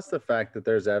 Plus the fact that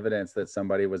there's evidence that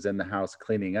somebody was in the house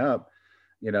cleaning up,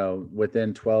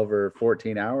 within 12 or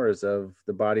 14 hours of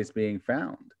the bodies being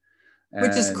found.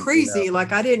 Which is crazy.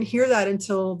 Like, I didn't hear that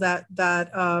until that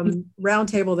round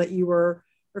table that you were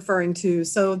referring to.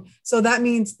 So that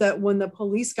means that when the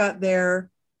police got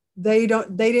there, they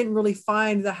didn't really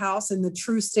find the house in the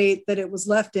true state that it was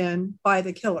left in by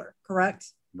the killer, correct?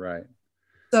 Right.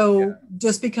 So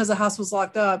just because the house was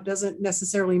locked up doesn't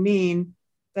necessarily mean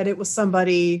that it was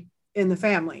somebody in the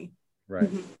family. Right.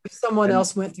 If someone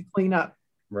else went to clean up.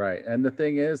 Right. And the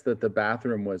thing is that the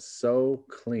bathroom was so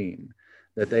clean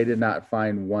that they did not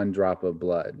find one drop of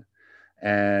blood.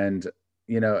 And,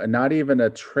 and not even a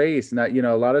trace. Not,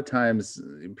 a lot of times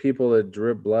people that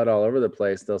drip blood all over the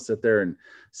place, they'll sit there and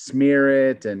smear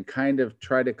it and kind of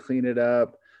try to clean it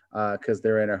up because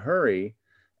they're in a hurry.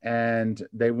 And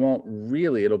they won't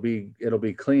really, it'll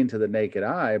be clean to the naked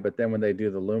eye. But then when they do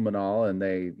the luminol and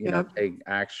they, take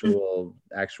actual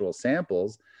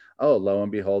samples, oh, lo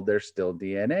and behold, there's still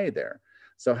DNA there.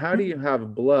 So how do you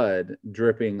have blood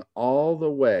dripping all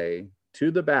the way to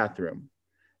the bathroom,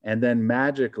 and then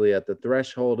magically at the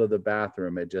threshold of the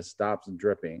bathroom, it just stops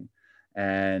dripping?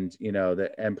 And,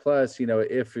 and plus,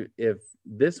 if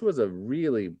this was a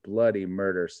really bloody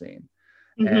murder scene,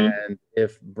 and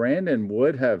if Brandon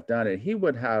would have done it, he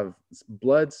would have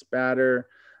blood spatter,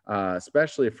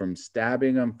 especially from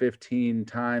stabbing him 15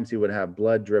 times. He would have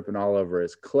blood dripping all over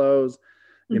his clothes.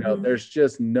 There's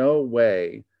just no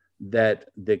way that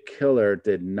the killer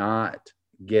did not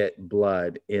get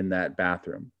blood in that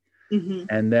bathroom.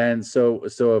 And then, so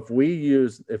if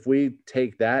we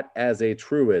take that as a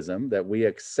truism, that we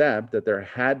accept that there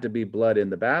had to be blood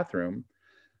in the bathroom,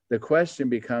 the question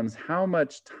becomes, how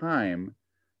much time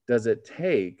does it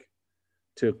take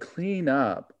to clean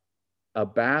up a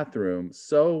bathroom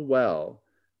so well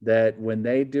that when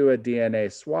they do a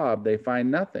DNA swab, they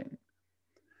find nothing.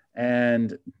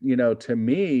 And, you know, to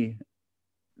me,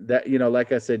 that, you know,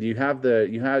 like I said,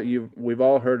 we've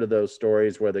all heard of those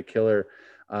stories where the killer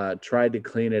tried to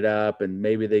clean it up, and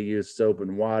maybe they used soap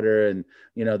and water, and,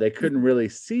 you know, they couldn't really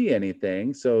see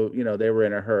anything. So, you know, they were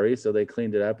in a hurry, so they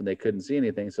cleaned it up and they couldn't see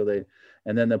anything.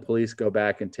 And then the police go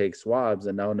back and take swabs,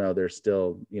 and no, there's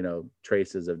still, you know,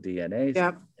 traces of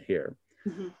DNA here.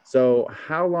 Mm-hmm. So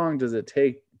how long does it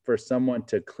take for someone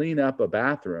to clean up a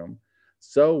bathroom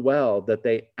so well that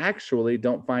they actually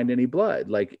don't find any blood?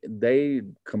 Like, they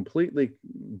completely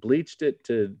bleached it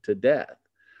to death.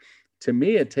 To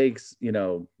me, it takes, you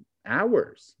know,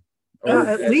 hours.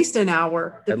 At least an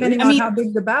hour, depending on how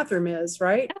big the bathroom is,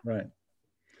 right? Right.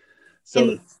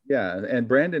 So, and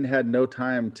Brandon had no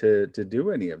time to do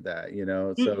any of that, you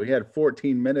know. So he had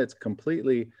 14 minutes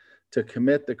completely to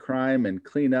commit the crime and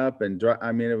clean up and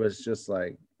I mean, it was just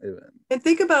like. And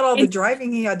think about all the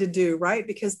driving he had to do, right?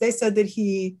 Because they said that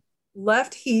he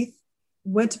left Heath,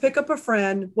 went to pick up a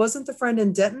friend. Wasn't the friend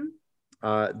in Denton?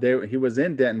 He was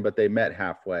in Denton, but they met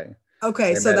halfway.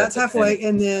 Okay, so that's halfway.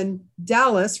 And then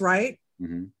Dallas, right?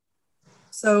 Mm-hmm.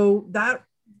 So that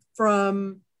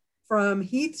from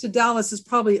Heath to Dallas is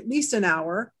probably at least an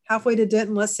hour. Halfway to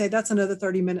Denton, let's say that's another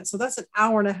 30 minutes. So that's an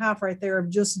hour and a half right there of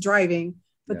just driving.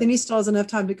 But then he still has enough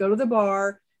time to go to the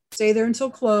bar, stay there until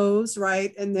close,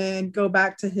 right? And then go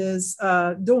back to his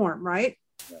dorm, right?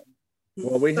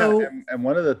 Well, and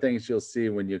one of the things you'll see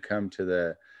when you come to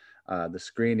the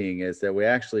screening is that we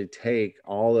actually take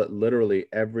literally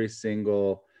every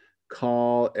single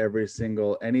call,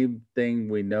 anything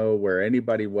we know where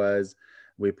anybody was,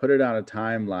 we put it on a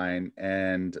timeline,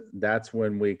 and that's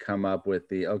when we come up with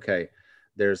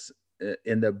there's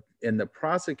in the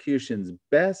prosecution's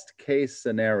best case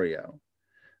scenario,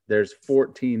 there's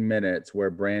 14 minutes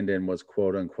where Brandon was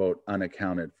quote unquote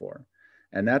unaccounted for.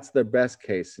 And that's the best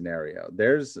case scenario.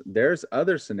 There's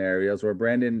other scenarios where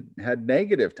Brandon had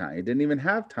negative time. He didn't even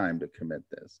have time to commit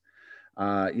this,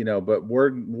 you know, but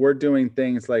we're doing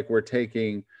things like we're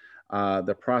taking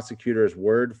the prosecutor's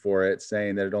word for it,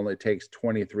 saying that it only takes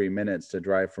 23 minutes to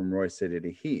drive from Roy City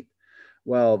to Heath.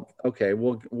 Well, okay,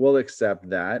 we'll accept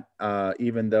that,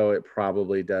 even though it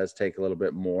probably does take a little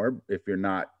bit more if you're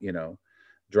not, you know,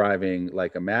 driving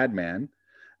like a madman.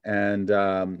 And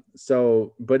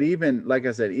but even, like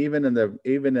I said, even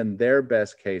in their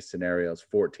best case scenarios,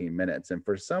 14 minutes. And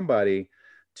for somebody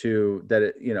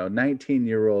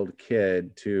 19-year-old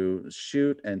kid to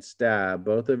shoot and stab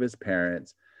both of his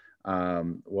parents,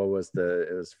 it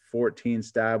was 14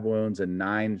 stab wounds and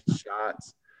 9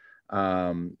 shots,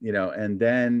 you know, and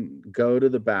then go to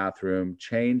the bathroom,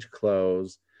 change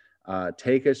clothes,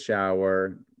 take a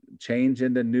shower, change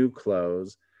into new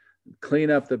clothes, clean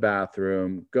up the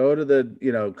bathroom, go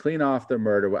to clean off the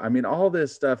murder. I mean, all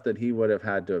this stuff that he would have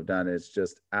had to have done is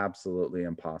just absolutely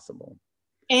impossible.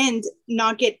 And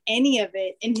not get any of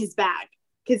it in his bag,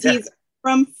 because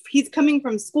he's coming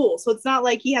from school. So it's not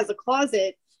like he has a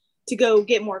closet to go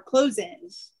get more clothes in.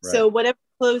 Right. So whatever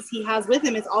clothes he has with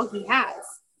him is all he has.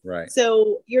 Right.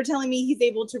 So you're telling me he's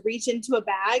able to reach into a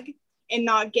bag and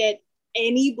not get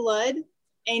any blood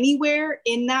anywhere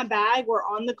in that bag or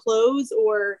on the clothes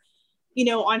or, you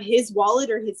know, on his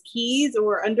wallet or his keys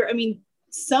or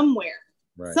somewhere,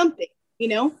 right. Something, you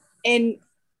know, and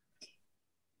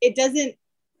it doesn't,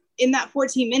 in that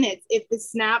 14 minutes, if the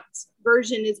snapped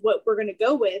version is what we're going to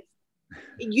go with,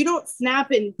 you don't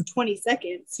snap in 20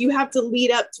 seconds. You have to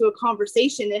lead up to a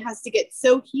conversation. It has to get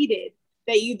so heated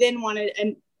that you then want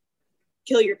to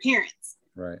kill your parents.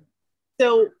 Right.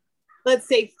 So let's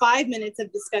say 5 minutes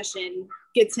of discussion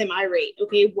gets him irate.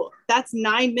 Okay, well, that's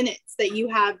 9 minutes that you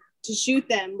have to shoot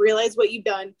them, realize what you've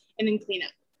done, and then clean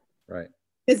up. Right.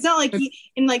 It's not like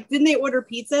didn't they order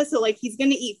pizza? So like he's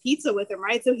gonna eat pizza with him,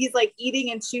 right? So he's like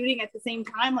eating and shooting at the same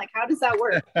time. Like, how does that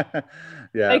work?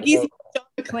 Yeah. Like he's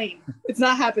a claim. It's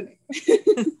not happening.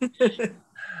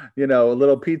 You know, a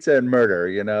little pizza and murder,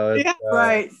 you know. Yeah,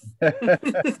 right.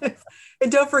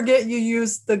 And don't forget, you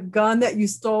used the gun that you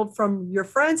stole from your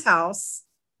friend's house.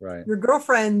 Right. Your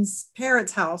girlfriend's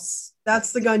parents' house.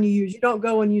 That's the gun you use. You don't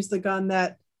go and use the gun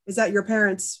that is at your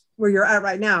parents' where you're at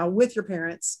right now with your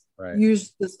parents. Right.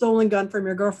 Use the stolen gun from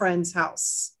your girlfriend's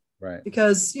house. Right.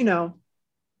 Because, you know,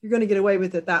 you're going to get away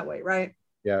with it that way, right?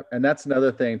 Yeah. And that's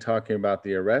another thing, talking about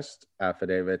the arrest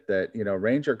affidavit, that, you know,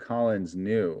 Ranger Collins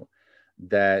knew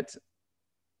that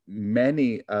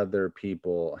many other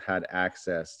people had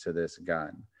access to this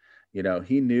gun. You know,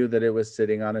 he knew that it was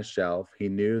sitting on a shelf. He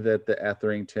knew that the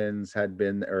Etheringtons had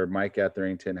been, or Mike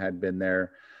Etherington had been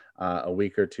there a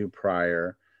week or two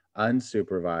prior,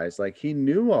 unsupervised. Like, he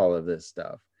knew all of this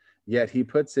stuff. Yet he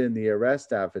puts in the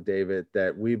arrest affidavit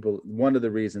that one of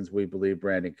the reasons we believe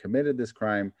Brandon committed this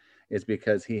crime is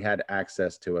because he had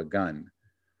access to a gun.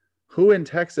 Who in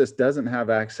Texas doesn't have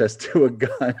access to a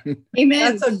gun?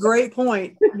 Amen. That's a great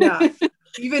point. Yeah.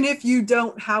 Even if you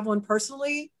don't have one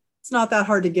personally, it's not that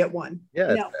hard to get one.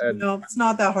 Yeah. No, it's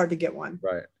not that hard to get one.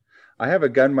 Right. I have a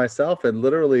gun myself, and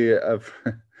literally a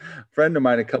friend of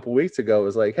mine a couple weeks ago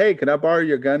was like, "Hey, can I borrow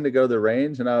your gun to go to the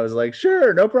range?" And I was like,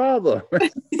 "Sure, no problem."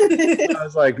 I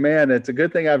was like, "Man, it's a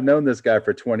good thing I've known this guy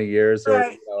for 20 years, or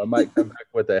Right. I might come back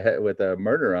with a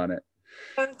murder on it."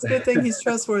 It's a good thing he's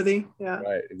trustworthy. Yeah.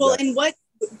 Right. Exactly. Well, and what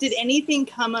did anything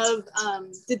come of?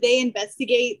 Did they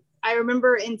investigate? I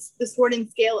remember in the Sword and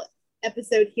Scale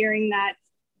episode hearing that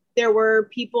there were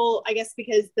people, I guess,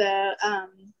 because the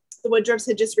Woodruffs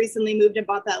had just recently moved and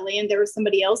bought that land. There was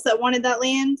somebody else that wanted that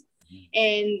land,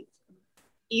 and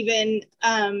even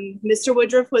Mr.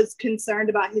 Woodruff was concerned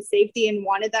about his safety and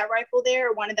wanted that rifle there,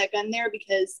 or wanted that gun there,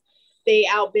 because they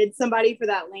outbid somebody for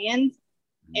that land,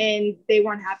 and they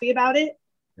weren't happy about it.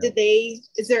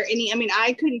 Is there any, I mean,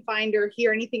 I couldn't find or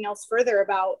hear anything else further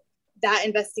about that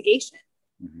investigation.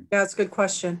 Yeah, that's a good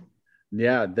question.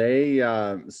 Yeah,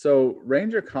 so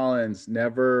Ranger Collins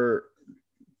never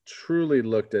truly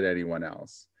looked at anyone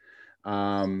else.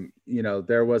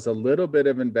 There was a little bit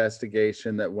of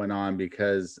investigation that went on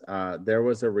because there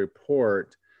was a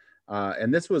report,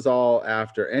 and this was all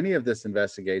after any of this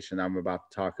investigation I'm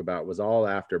about to talk about was all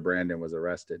after Brandon was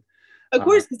arrested. Of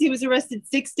course, because he was arrested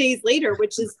 6 days later,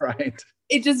 which is right.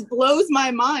 It just blows my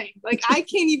mind. Like, I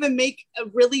can't even make a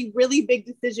really, really big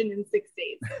decision in 6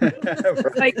 days.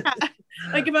 Right.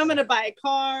 like if I'm going to buy a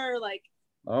car, like,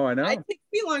 oh, I know. It takes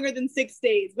me longer than 6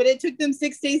 days, but it took them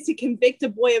 6 days to convict a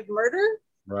boy of murder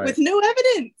with no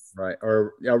evidence. Right.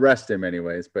 Or arrest him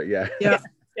anyways, but yeah. Yeah.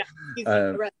 He's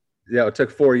arrested. Yeah, it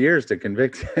took 4 years to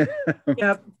convict him.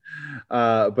 Yep.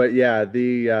 But yeah,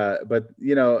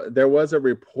 there was a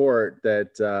report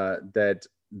that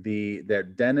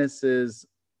Dennis's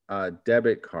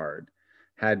debit card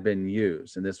had been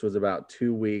used, and this was about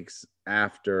 2 weeks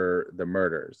after the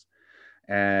murders.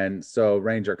 And so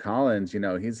Ranger Collins,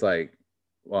 he's like,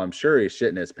 well, I'm sure he's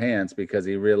shitting his pants because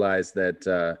he realized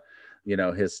that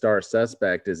his star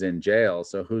suspect is in jail.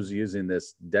 So who's using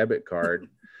this debit card?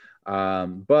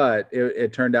 But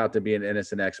it turned out to be an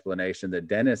innocent explanation that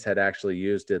Dennis had actually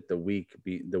used it the week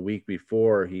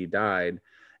before he died,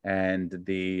 and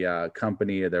the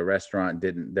company or the restaurant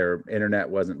their internet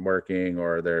wasn't working,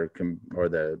 or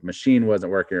the machine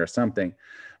wasn't working or something,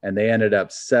 and they ended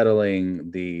up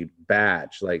settling the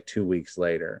batch like 2 weeks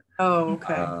later. Oh,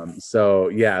 okay.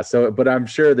 But I'm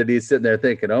sure that he's sitting there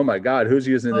thinking, oh my God, who's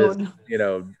using this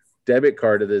debit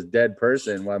card of this dead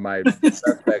person while my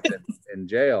suspect in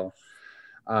jail.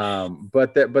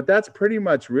 But that's pretty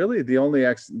much really the only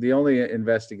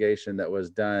investigation that was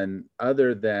done,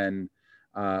 other than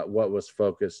what was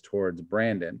focused towards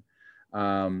Brandon.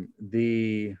 I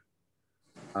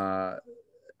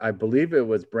believe it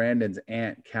was Brandon's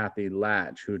aunt, Kathy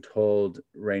Latch, who told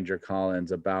Ranger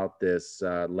Collins about this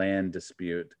land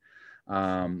dispute.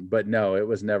 But no, it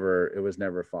was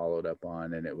never followed up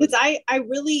on. And it was, because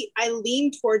I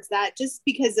lean towards that just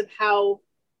because of how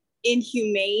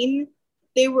inhumane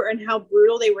they were and how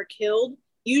brutal they were killed.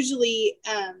 Usually,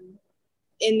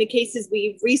 in the cases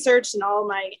we've researched and all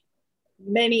my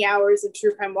many hours of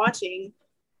true crime watching,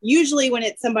 usually when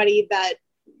it's somebody that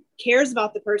cares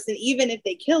about the person, even if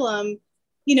they kill them,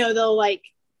 they'll like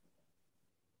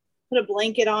put a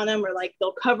blanket on them, or like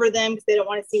they'll cover them because they don't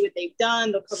want to see what they've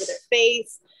done. They'll cover their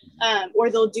face,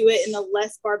 or they'll do it in a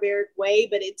less barbaric way.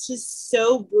 But it's just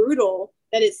so brutal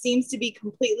that it seems to be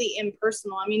completely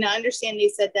impersonal. I mean, I understand they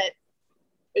said that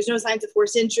there's no signs of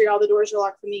forced entry, all the doors are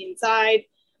locked from the inside,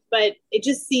 but it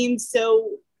just seems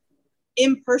so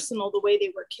impersonal the way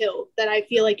they were killed that I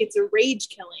feel like it's a rage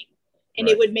killing. And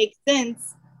It would make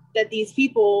sense that these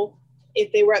people,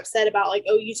 if they were upset about like,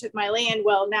 oh, you took my land,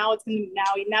 well, now it's gonna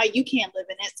now you can't live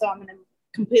in it, so I'm gonna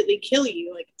completely kill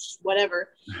you, like whatever.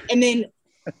 And then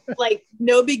like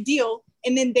no big deal.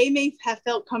 And then they may have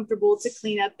felt comfortable to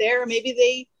clean up there, or maybe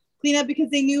they clean up because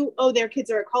they knew, oh, their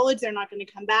kids are at college, they're not going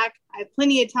to come back, I have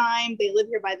plenty of time, they live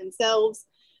here by themselves.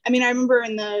 I mean, I remember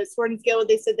in the Sword and Scale,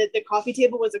 they said that the coffee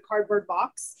table was a cardboard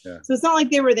box. Yeah. So it's not like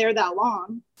they were there that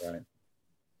long. Right.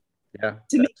 Yeah.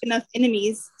 To make enough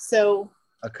enemies. So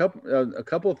a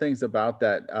couple of things about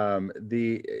that.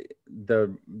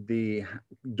 The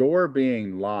door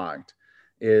being locked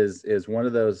is one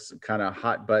of those kind of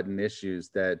hot button issues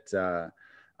that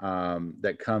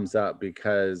that comes up,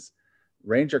 because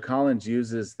Ranger Collins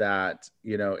uses that,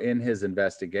 in his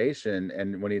investigation.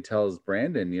 And when he tells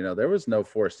Brandon, there was no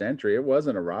forced entry, it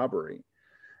wasn't a robbery.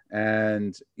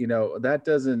 And, that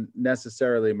doesn't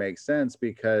necessarily make sense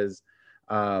because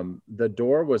the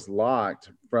door was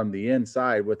locked from the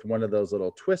inside with one of those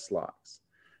little twist locks.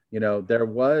 There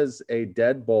was a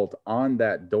deadbolt on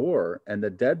that door, and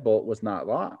the deadbolt was not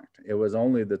locked. It was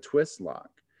only the twist lock.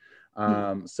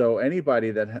 So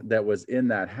anybody that was in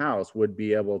that house would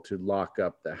be able to lock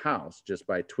up the house just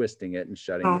by twisting it and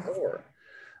shutting the door.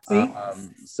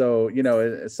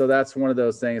 So that's one of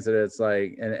those things that it's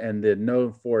like, and the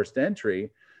no forced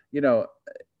entry,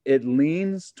 it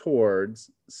leans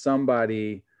towards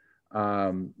somebody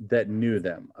that knew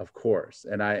them, of course.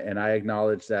 And I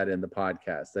acknowledge that in the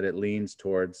podcast, that it leans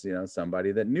towards,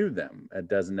 somebody that knew them. It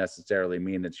doesn't necessarily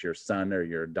mean it's your son or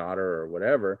your daughter or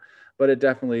whatever, but it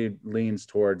definitely leans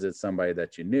towards it's somebody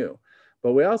that you knew.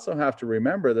 But we also have to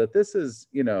remember that this is,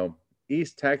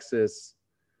 East Texas.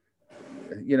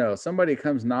 Somebody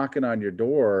comes knocking on your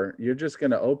door, you're just going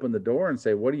to open the door and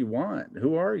say, what do you want?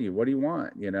 Who are you? What do you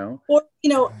want? Or,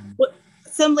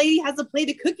 some lady has a plate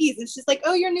of cookies and she's like,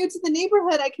 oh, you're new to the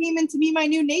neighborhood. I came in to meet my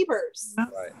new neighbors.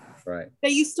 Right.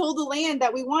 That you stole the land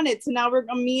that we wanted. So now I'm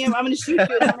going to shoot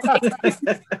you. I'm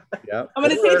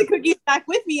going to take the cookies back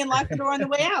with me and lock the door on the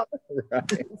way out. Right.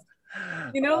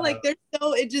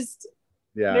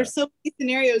 There's so many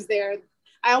scenarios there.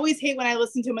 I always hate when I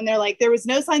listen to them and they're like, there was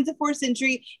no signs of forced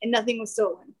entry and nothing was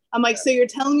stolen. I'm like, so you're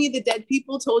telling me the dead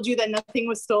people told you that nothing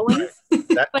was stolen?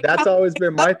 That's always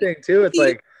been my thing too. It's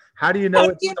like, how do you know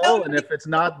it's stolen if it's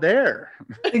not there?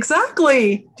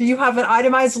 Exactly. Do you have an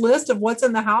itemized list of what's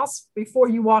in the house before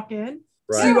you walk in?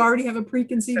 Right. So you already have a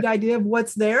preconceived idea of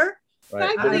what's there?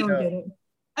 Right. I don't get it.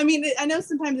 I mean, I know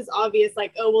sometimes it's obvious,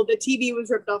 like, oh, well, the TV was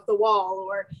ripped off the wall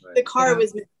or the car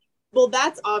was missing. Well,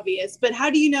 that's obvious. But how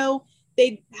do you know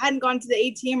they hadn't gone to the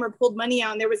ATM or pulled money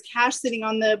out and there was cash sitting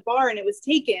on the bar and it was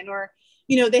taken? Or,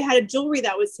 they had a jewelry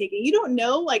that was taken. You don't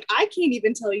know. Like, I can't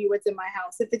even tell you what's in my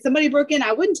house. If it's somebody broke in,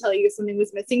 I wouldn't tell you if something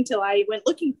was missing till I went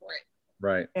looking for it.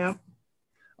 Right. Yeah.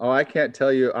 Oh, I can't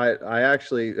tell you. I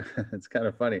actually, it's kind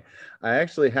of funny. I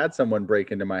actually had someone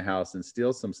break into my house and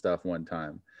steal some stuff one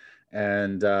time.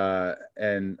 And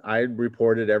I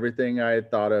reported everything I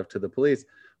had thought of to the police.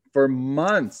 For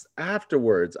months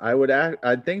afterwards,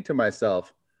 I'd think to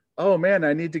myself, oh man,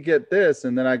 I need to get this.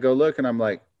 And then I go look and I'm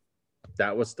like,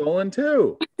 that was stolen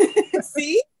too.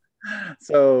 See?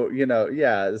 So,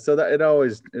 so that it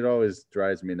always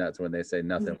drives me nuts when they say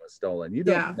nothing was stolen. You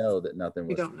don't know that nothing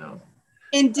was stolen. Know.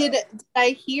 And did I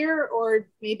hear, or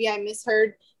maybe I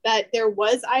misheard, that there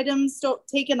was items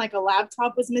taken, like a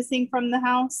laptop was missing from the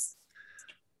house?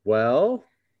 Well,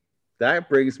 that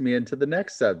brings me into the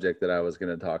next subject that I was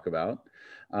going to talk about.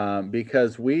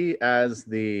 Because we, as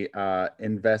the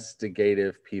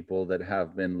investigative people that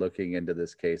have been looking into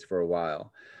this case for a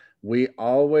while, we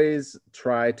always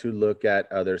try to look at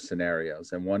other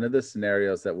scenarios. And one of the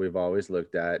scenarios that we've always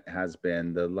looked at has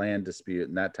been the land dispute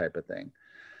and that type of thing.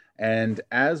 And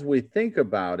as we think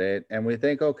about it and we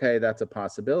think, okay, that's a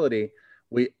possibility,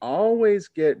 we always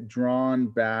get drawn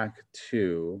back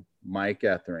to Mike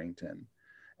Etherington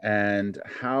and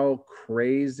how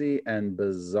crazy and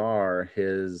bizarre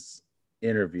his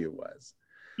interview was.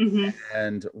 Mm-hmm.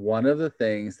 And one of the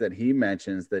things that he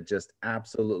mentions that just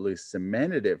absolutely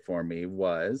cemented it for me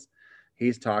was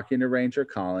he's talking to Ranger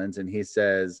Collins and he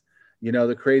says,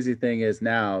 the crazy thing is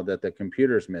now that the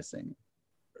computer's missing.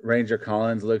 Ranger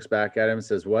Collins looks back at him and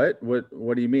says, what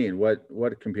do you mean?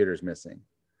 What computer's missing?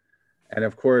 And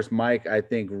of course, Mike, I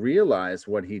think, realized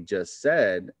what he just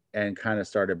said and kind of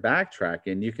started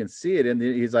backtracking. You can see it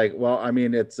he's like, well, I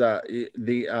mean, it's some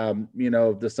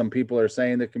people are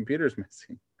saying the computer's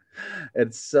missing.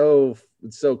 It's so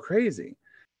crazy.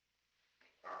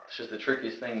 It's just the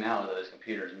trickiest thing now that his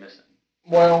computer's missing.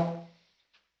 Well,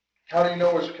 how do you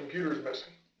know his computer's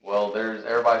missing? Well,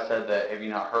 everybody said that. Have you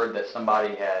not heard that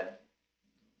somebody had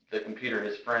the computer,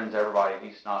 his friends, everybody,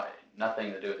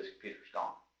 nothing to do with his computer's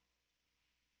gone.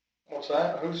 What's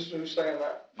that? Who's saying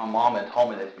that? My mom had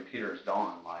told me that his computer is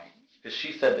gone, because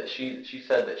she said that she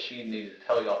needed to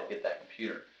tell y'all to get that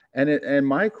computer. And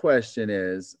my question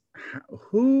is,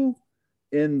 who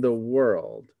in the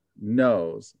world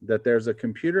knows that there's a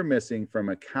computer missing from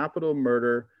a capital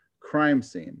murder crime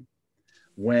scene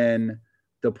when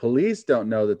the police don't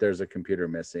know that there's a computer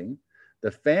missing,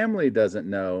 the family doesn't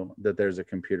know that there's a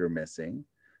computer missing,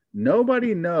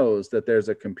 nobody knows that there's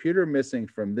a computer missing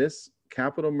from this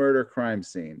capital murder crime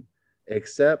scene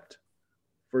except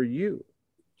for you?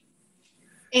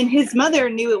 And his mother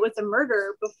knew it was a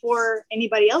murder before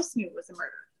anybody else knew it was a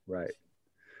murder. Right.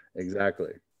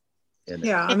 Exactly. in it.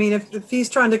 Yeah, I mean, if he's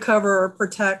trying to cover or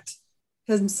protect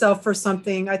himself for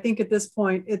something, I think at this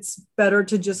point it's better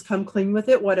to just come clean with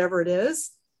it, whatever it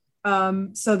is,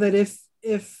 so that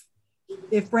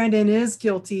if Brandon is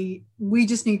guilty, we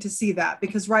just need to see that,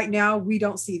 because right now we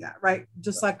don't see that, right?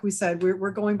 Just like we said,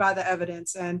 we're going by the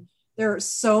evidence, and there are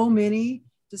so many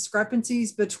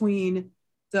discrepancies between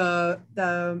the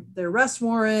arrest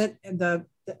warrant and the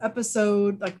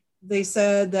episode. Like they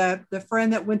said that the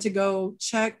friend that went to go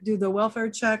do the welfare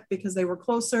check because they were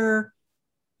closer,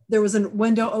 there was a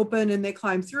window open and they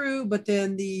climbed through, but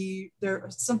then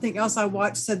something else I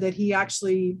watched said that he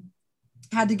actually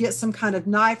had to get some kind of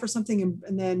knife or something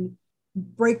and then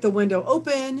break the window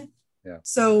open. Yeah.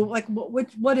 So like,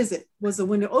 what is it? Was the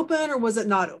window open or was it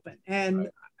not open? And right.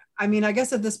 I mean, I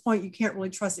guess at this point you can't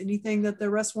really trust anything that the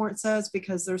arrest warrant says,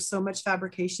 because there's so much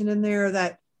fabrication in there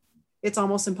that it's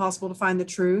almost impossible to find the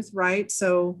truth, right?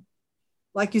 So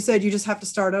like you said, you just have to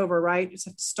start over, right? You just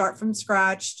have to start from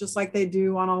scratch, just like they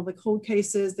do on all the cold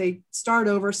cases. They start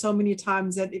over so many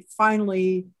times that it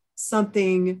finally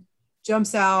something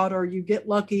jumps out, or you get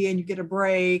lucky and you get a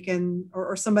break,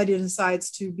 or somebody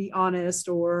decides to be honest,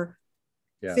 or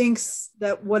thinks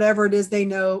that whatever it is they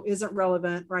know isn't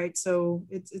relevant, right? So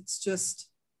it's just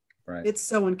right. It's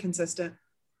so inconsistent.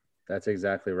 That's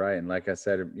exactly right. And like I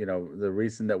said, the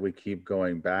reason that we keep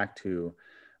going back to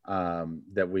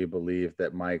that we believe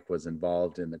that Mike was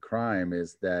involved in the crime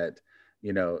is that,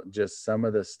 just some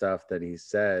of the stuff that he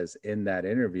says in that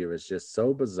interview is just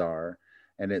so bizarre,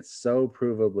 and it's so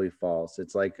provably false.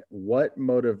 It's like, what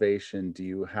motivation do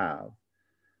you have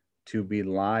to be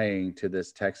lying to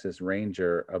this Texas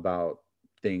Ranger about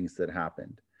things that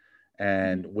happened?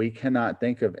 And we cannot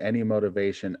think of any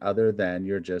motivation other than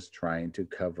you're just trying to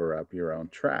cover up your own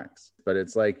tracks. But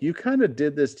it's like, you kind of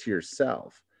did this to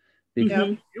yourself,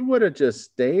 because you would have just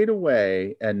stayed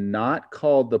away and not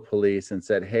called the police and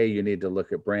said, hey, you need to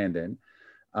look at Brandon,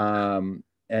 and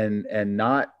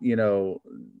not,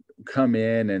 come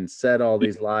in and said all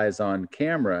these lies on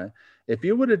camera. If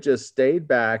you would have just stayed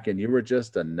back and you were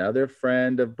just another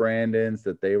friend of Brandon's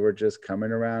that they were just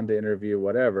coming around to interview,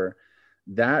 whatever,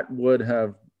 that would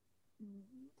have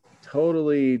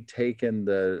totally taken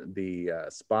the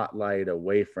spotlight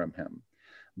away from him.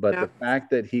 But the fact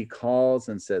that he calls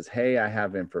and says, hey, I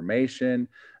have information,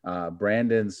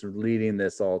 Brandon's leading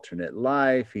this alternate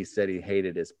life. He said he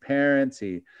hated his parents.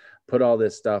 He put all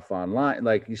this stuff online.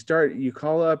 Like, you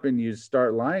call up and you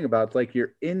start lying about, like,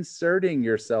 you're inserting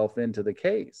yourself into the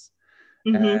case.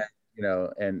 And,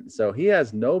 and so he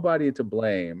has nobody to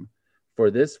blame for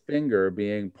this finger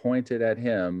being pointed at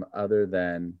him other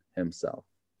than himself.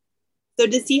 So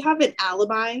does he have an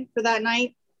alibi for that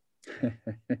night?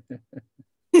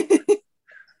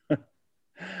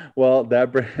 Well,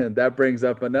 that brings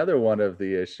up another one of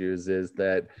the issues, is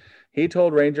that he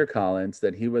told Ranger Collins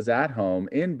that he was at home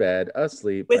in bed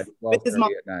asleep with his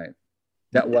mom at night.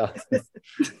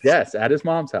 Yes, at his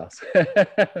mom's house.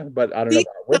 But I don't know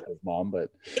about with his mom. But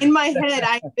in my head,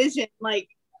 I envisioned, like,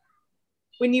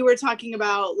 when you were talking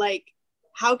about, like,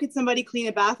 how could somebody clean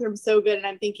a bathroom so good? And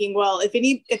I'm thinking, well,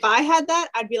 if I had that,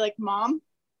 I'd be like, Mom.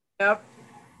 Yep.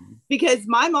 Because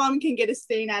my mom can get a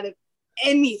stain out of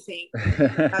anything.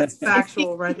 That's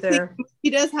factual right there.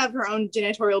 She does have her own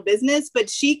janitorial business, but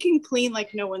she can clean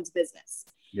like no one's business.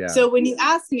 Yeah. So when you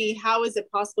ask me, how is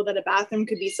it possible that a bathroom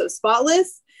could be so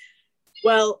spotless?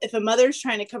 Well, if a mother's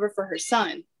trying to cover for her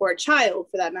son, or a child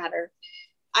for that matter,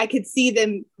 I could see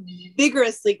them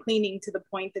vigorously cleaning to the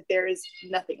point that there is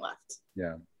nothing left.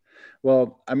 Yeah.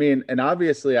 Well, I mean, and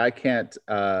obviously I can't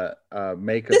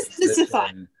make a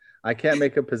position. I can't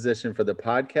make a position for the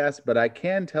podcast, but I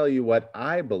can tell you what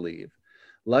I believe.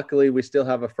 Luckily, we still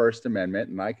have a First Amendment,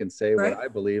 and I can say what I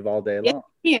believe all day long.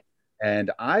 Yeah.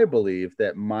 And I believe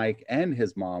that Mike and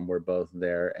his mom were both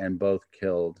there and both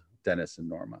killed Dennis and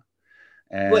Norma.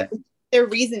 And what their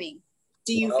reasoning,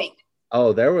 do you think?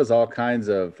 Oh, there was all kinds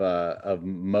of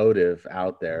motive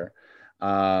out there.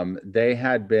 They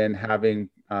had been having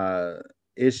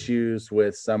issues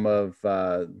with some of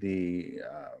the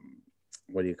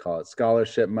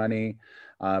scholarship money.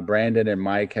 Brandon and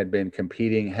Mike had been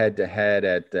competing head to head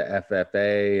at the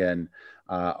FFA and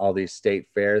all these state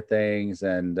fair things.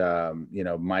 And,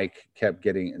 Mike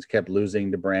kept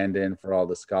losing to Brandon for all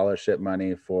the scholarship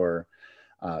money for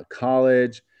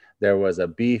college. There was a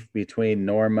beef between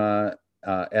Norma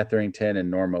Etherington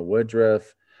and Norma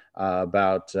Woodruff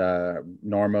about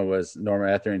Norma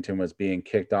Etherington was being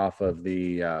kicked off of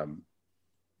the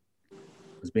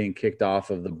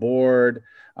board.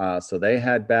 So they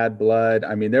had bad blood.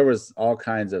 I mean, there was all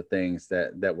kinds of things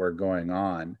that were going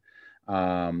on.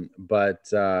 But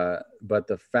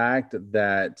the fact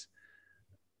that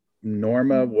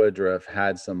Norma Woodruff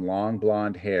had some long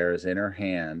blonde hairs in her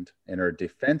hand, in her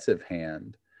defensive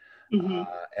hand,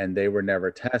 and they were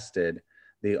never tested.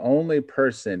 The only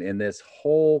person in this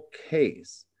whole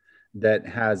case that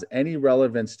has any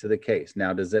relevance to the case.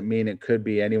 Now, does it mean it could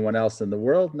be anyone else in the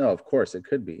world? No, of course it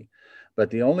could be. But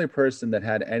the only person that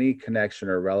had any connection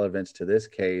or relevance to this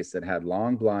case that had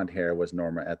long blonde hair was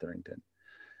Norma Etherington.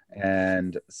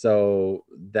 And so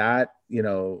that, you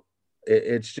know,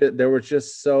 it's just, there were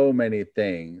just so many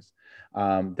things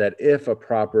that if a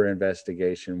proper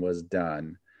investigation was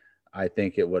done, I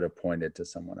think it would have pointed to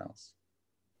someone else.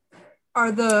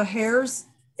 Are the hairs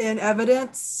in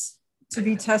evidence to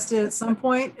be tested at some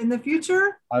point in the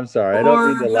future? I'm sorry, I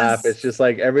don't mean to laugh. It's just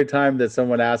like every time that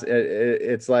someone asks,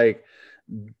 it's like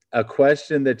a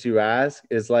question that you ask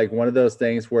is like one of those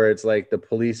things where it's like the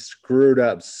police screwed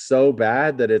up so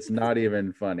bad that it's not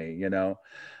even funny, you know?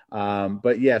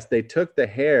 But yes, they took the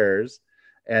hairs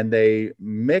and they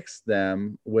mixed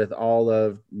them with all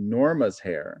of Norma's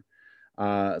hair.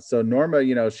 So Norma,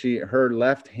 you know, her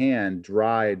left hand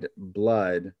dried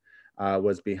blood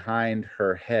was behind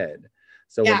her head.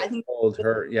 So when they pulled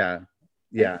her,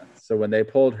 so when they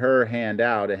pulled her hand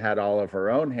out, it had all of her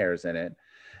own hairs in it.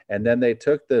 And then they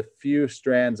took the few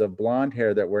strands of blonde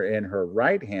hair that were in her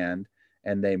right hand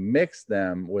and they mixed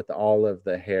them with all of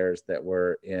the hairs that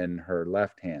were in her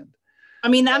left hand. I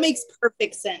mean, that makes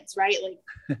perfect sense, right?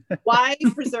 Like, why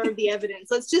preserve the evidence?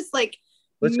 Let's just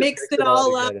mix it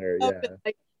all up. And,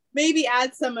 like, maybe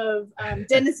add some of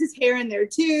Dennis's hair in there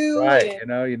too. Right. You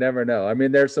know, you never know. I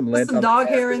mean, there's some lint, some dog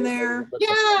hair in there.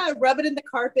 Yeah. Rub it in the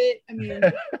carpet. I mean,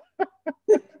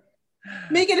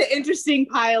 make it an interesting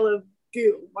pile of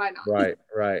goo. Why not?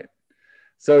 Right.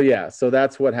 So yeah, so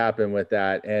that's what happened with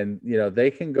that. And, you know,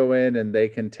 they can go in and they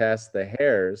can test the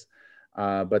hairs,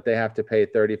 but they have to pay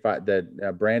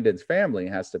Brandon's family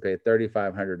has to pay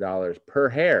 $3,500 per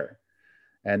hair.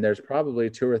 And there's probably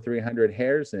 200 or 300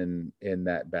 hairs in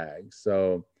that bag.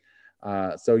 So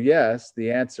yes,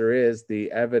 the answer is the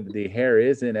hair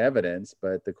is in evidence,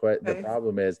 but the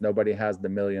problem is nobody has the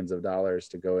millions of dollars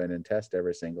to go in and test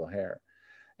every single hair,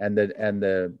 and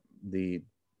the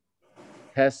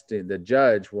testing, the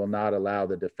judge will not allow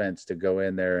the defense to go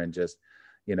in there and just,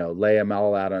 you know, lay them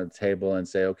all out on the table and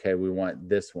say, okay, we want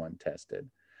this one tested.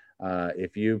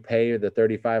 If you pay the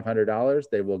 $3,500,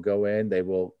 they will go in, they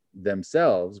will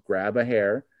themselves grab a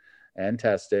hair and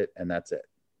test it, and that's it.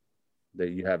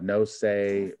 That you have no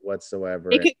say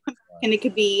whatsoever. And it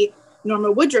could be Norma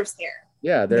Woodruff's hair.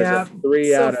 Yeah, there's a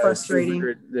 3 out of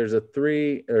 200. There's a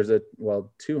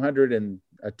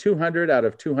 200 out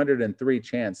of 203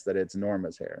 chance that it's Norma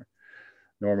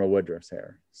Woodruff's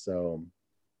hair. So,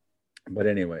 but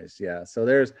anyways, yeah. So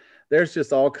there's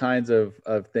just all kinds of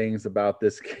things about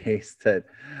this case that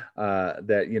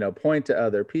you know, point to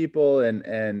other people,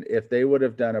 and if they would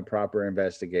have done a proper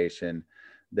investigation,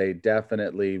 they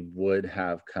definitely would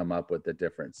have come up with a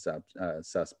different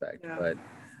suspect. Yeah. But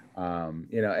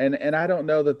you know, and I don't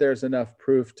know that there's enough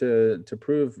proof to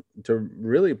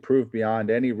really prove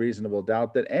beyond any reasonable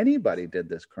doubt that anybody did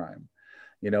this crime.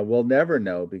 You know, we'll never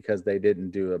know because they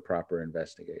didn't do a proper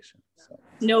investigation. So.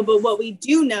 No, but what we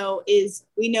do know is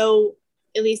we know,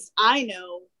 at least I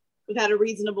know, without a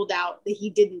reasonable doubt that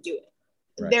he didn't do it.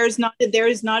 Right. There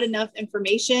is not enough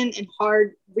information and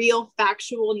hard, real,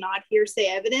 factual, not hearsay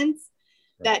evidence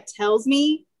that tells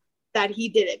me that he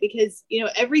did it. Because, you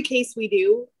know, every case we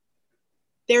do,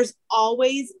 there's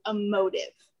always a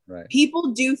motive. Right.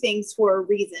 People do things for a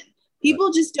reason.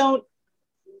 People just don't.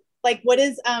 Like, what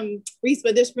is Reese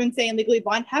Witherspoon saying, Legally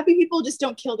Blonde? Happy people just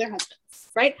don't kill their husbands,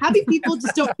 right? Happy people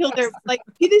just don't kill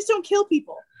they just don't kill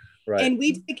people. Right. And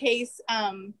we did the case,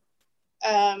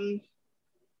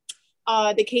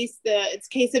 it's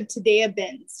case of Tadea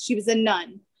Benz. She was a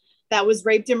nun that was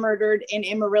raped and murdered in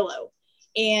Amarillo.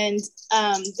 And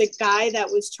the guy that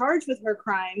was charged with her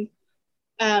crime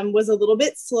was a little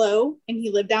bit slow, and he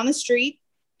lived down the street,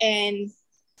 and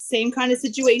same kind of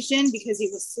situation, because he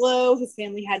was slow, his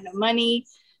family had no money,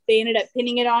 they ended up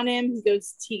pinning it on him. He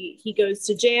goes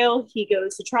to jail, he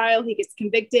goes to trial, he gets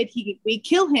convicted, we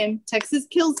kill him, Texas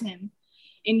kills him,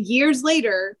 and years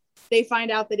later they find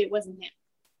out that it wasn't him.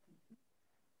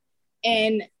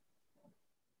 And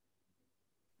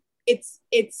it's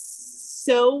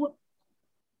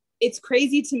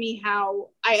crazy to me how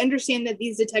I understand that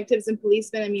these detectives and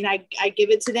policemen, I mean, I give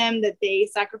it to them that they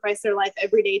sacrifice their life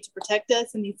every day to protect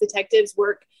us. And these detectives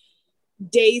work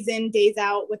days in, days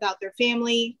out without their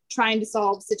family, trying to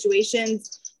solve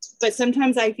situations. But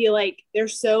sometimes I feel like they're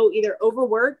so either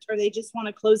overworked or they just want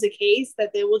to close a case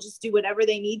that they will just do whatever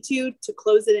they need to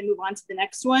close it and move on to the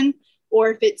next one, or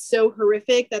if it's so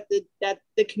horrific that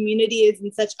the community is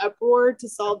in such uproar to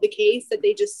solve the case that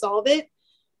they just solve it.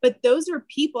 But those are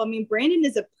people. I mean, Brandon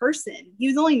is a person. He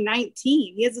was only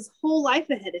 19. He has his whole life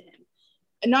ahead of him.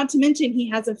 And not to mention he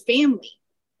has a family,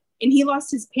 and he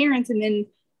lost his parents, and then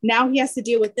now he has to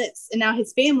deal with this. And now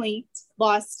his family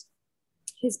lost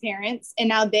his parents, and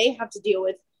now they have to deal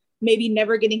with maybe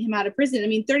never getting him out of prison. I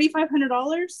mean,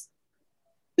 $3,500?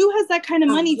 Who has that kind of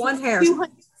money? One hair.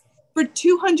 For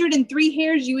 203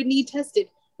 hairs you would need tested.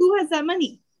 Who has that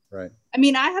money? Right. I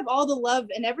mean, I have all the love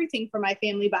and everything for my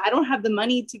family, but I don't have the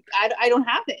money to, I don't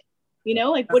have it. You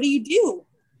know, like, what do you do?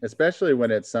 Especially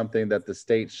when it's something that the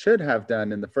state should have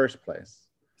done in the first place.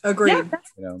 Agreed. Yeah,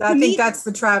 You know, I think that's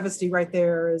the travesty right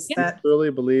there, is Yeah. that if you really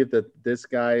believe that this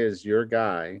guy is your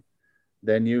guy,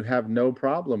 then you have no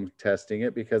problem testing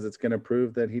it because it's going to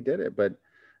prove that he did it. But,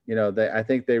 you know, I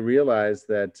think they realized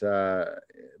that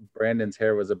Brandon's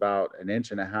hair was about 1.5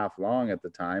 inches long at the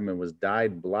time and was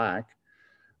dyed black.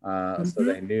 So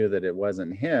they knew that it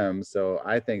wasn't him. So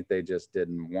I think they just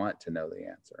didn't want to know the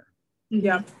answer.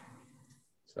 yeah.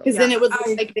 So Because then it would look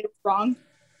like they were wrong.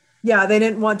 Yeah, they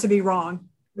didn't want to be wrong.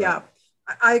 Yeah,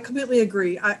 I completely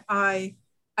agree. I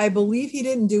believe he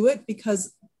didn't do it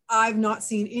because I've not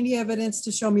seen any evidence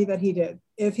to show me that he did.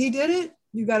 If he did it,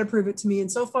 you got to prove it to me. And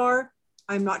so far,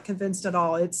 I'm not convinced at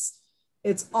all. It's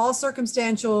all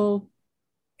circumstantial,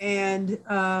 and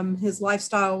his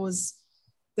lifestyle was,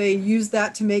 they used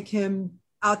that to make him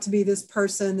out to be this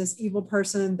person, this evil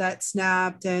person that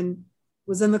snapped and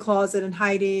was in the closet and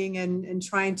hiding and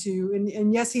trying to,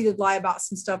 and yes, he did lie about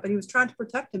some stuff, but he was trying to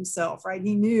protect himself, right?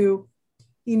 He knew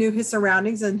his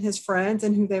surroundings and his friends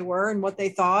and who they were and what they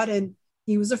thought. And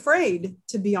he was afraid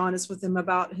to be honest with them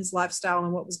about his lifestyle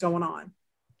and what was going on.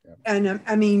 Yeah. And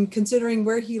I mean, considering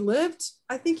where he lived,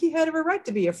 I think he had every right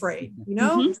to be afraid, you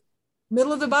know,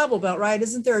 middle of the Bible Belt, right?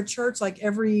 Isn't there a church like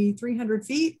every 300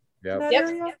 feet in that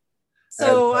area?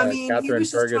 So, as, I mean, Catherine he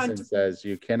was just Ferguson trying to, says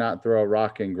you cannot throw a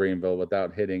rock in Greenville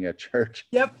without hitting a church.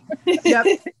 Yep.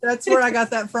 That's where I got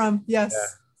that from. Yes.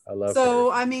 Yeah, I love so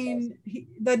her. I mean,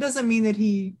 that doesn't mean that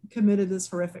he committed this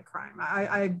horrific crime.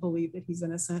 I believe that he's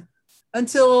innocent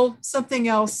until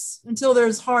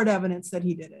there's hard evidence that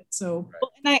he did it. So,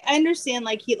 and I understand,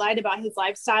 like, he lied about his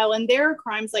lifestyle, and there are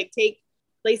crimes, like take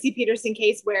Lacey Peterson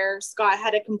case where Scott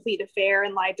had a complete affair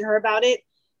and lied to her about it.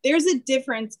 There's a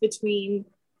difference between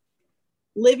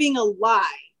living a lie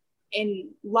and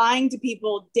lying to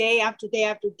people day after day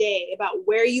after day about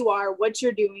where you are, what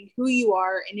you're doing, who you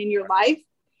are, and in your life,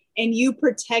 and you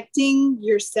protecting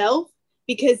yourself.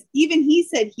 Because even he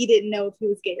said he didn't know if he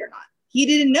was gay or not. He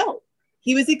didn't know.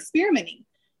 He was experimenting.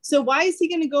 So why is he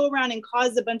going to go around and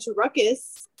cause a bunch of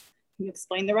ruckus? Can you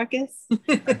explain the ruckus?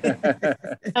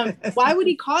 Why would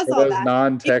he cause For all those that?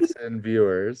 non-Texan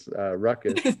viewers,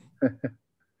 ruckus.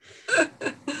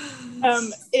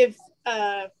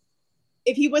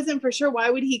 If he wasn't for sure,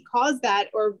 why would he cause that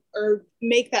or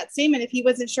make that statement if he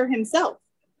wasn't sure himself?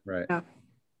 Right. Yeah.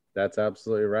 That's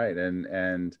absolutely right.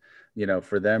 And you know,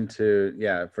 for them to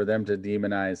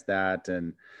demonize that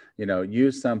and, you know,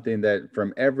 use something that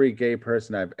from every gay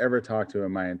person I've ever talked to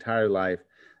in my entire life,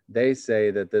 they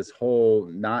say that this whole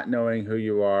not knowing who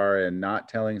you are and not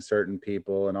telling certain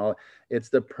people and all, it's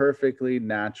the perfectly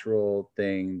natural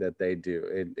thing that they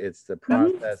do. It's the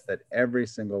process that every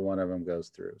single one of them goes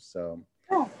through. So,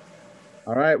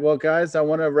 all right. Well, guys, I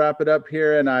want to wrap it up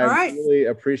here, and I really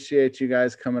appreciate you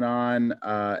guys coming on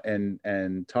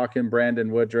and talking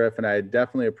Brandon Woodruff, and I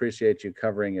definitely appreciate you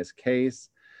covering his case.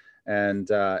 And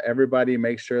everybody,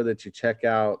 make sure that you check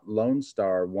out Lone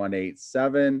Star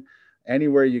 187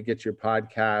 anywhere you get your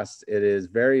podcasts. It is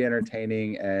very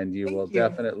entertaining, and you will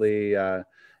definitely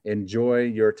enjoy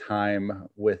your time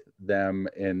with them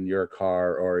in your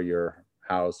car or your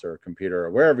house or computer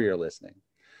or wherever you're listening.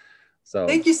 So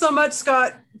thank you so much,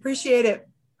 Scott. Appreciate it.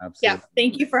 Absolutely. Yeah.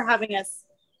 Thank you for having us.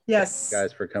 Yes.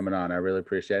 Thanks, guys, for coming on. I really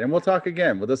appreciate it. And we'll talk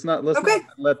again. Well, let's not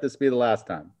let this be the last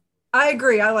time. I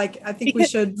agree. I think we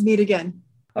should meet again.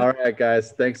 All right,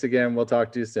 guys. Thanks again. We'll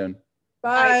talk to you soon.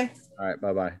 Bye. All right.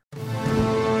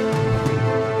 Bye-bye.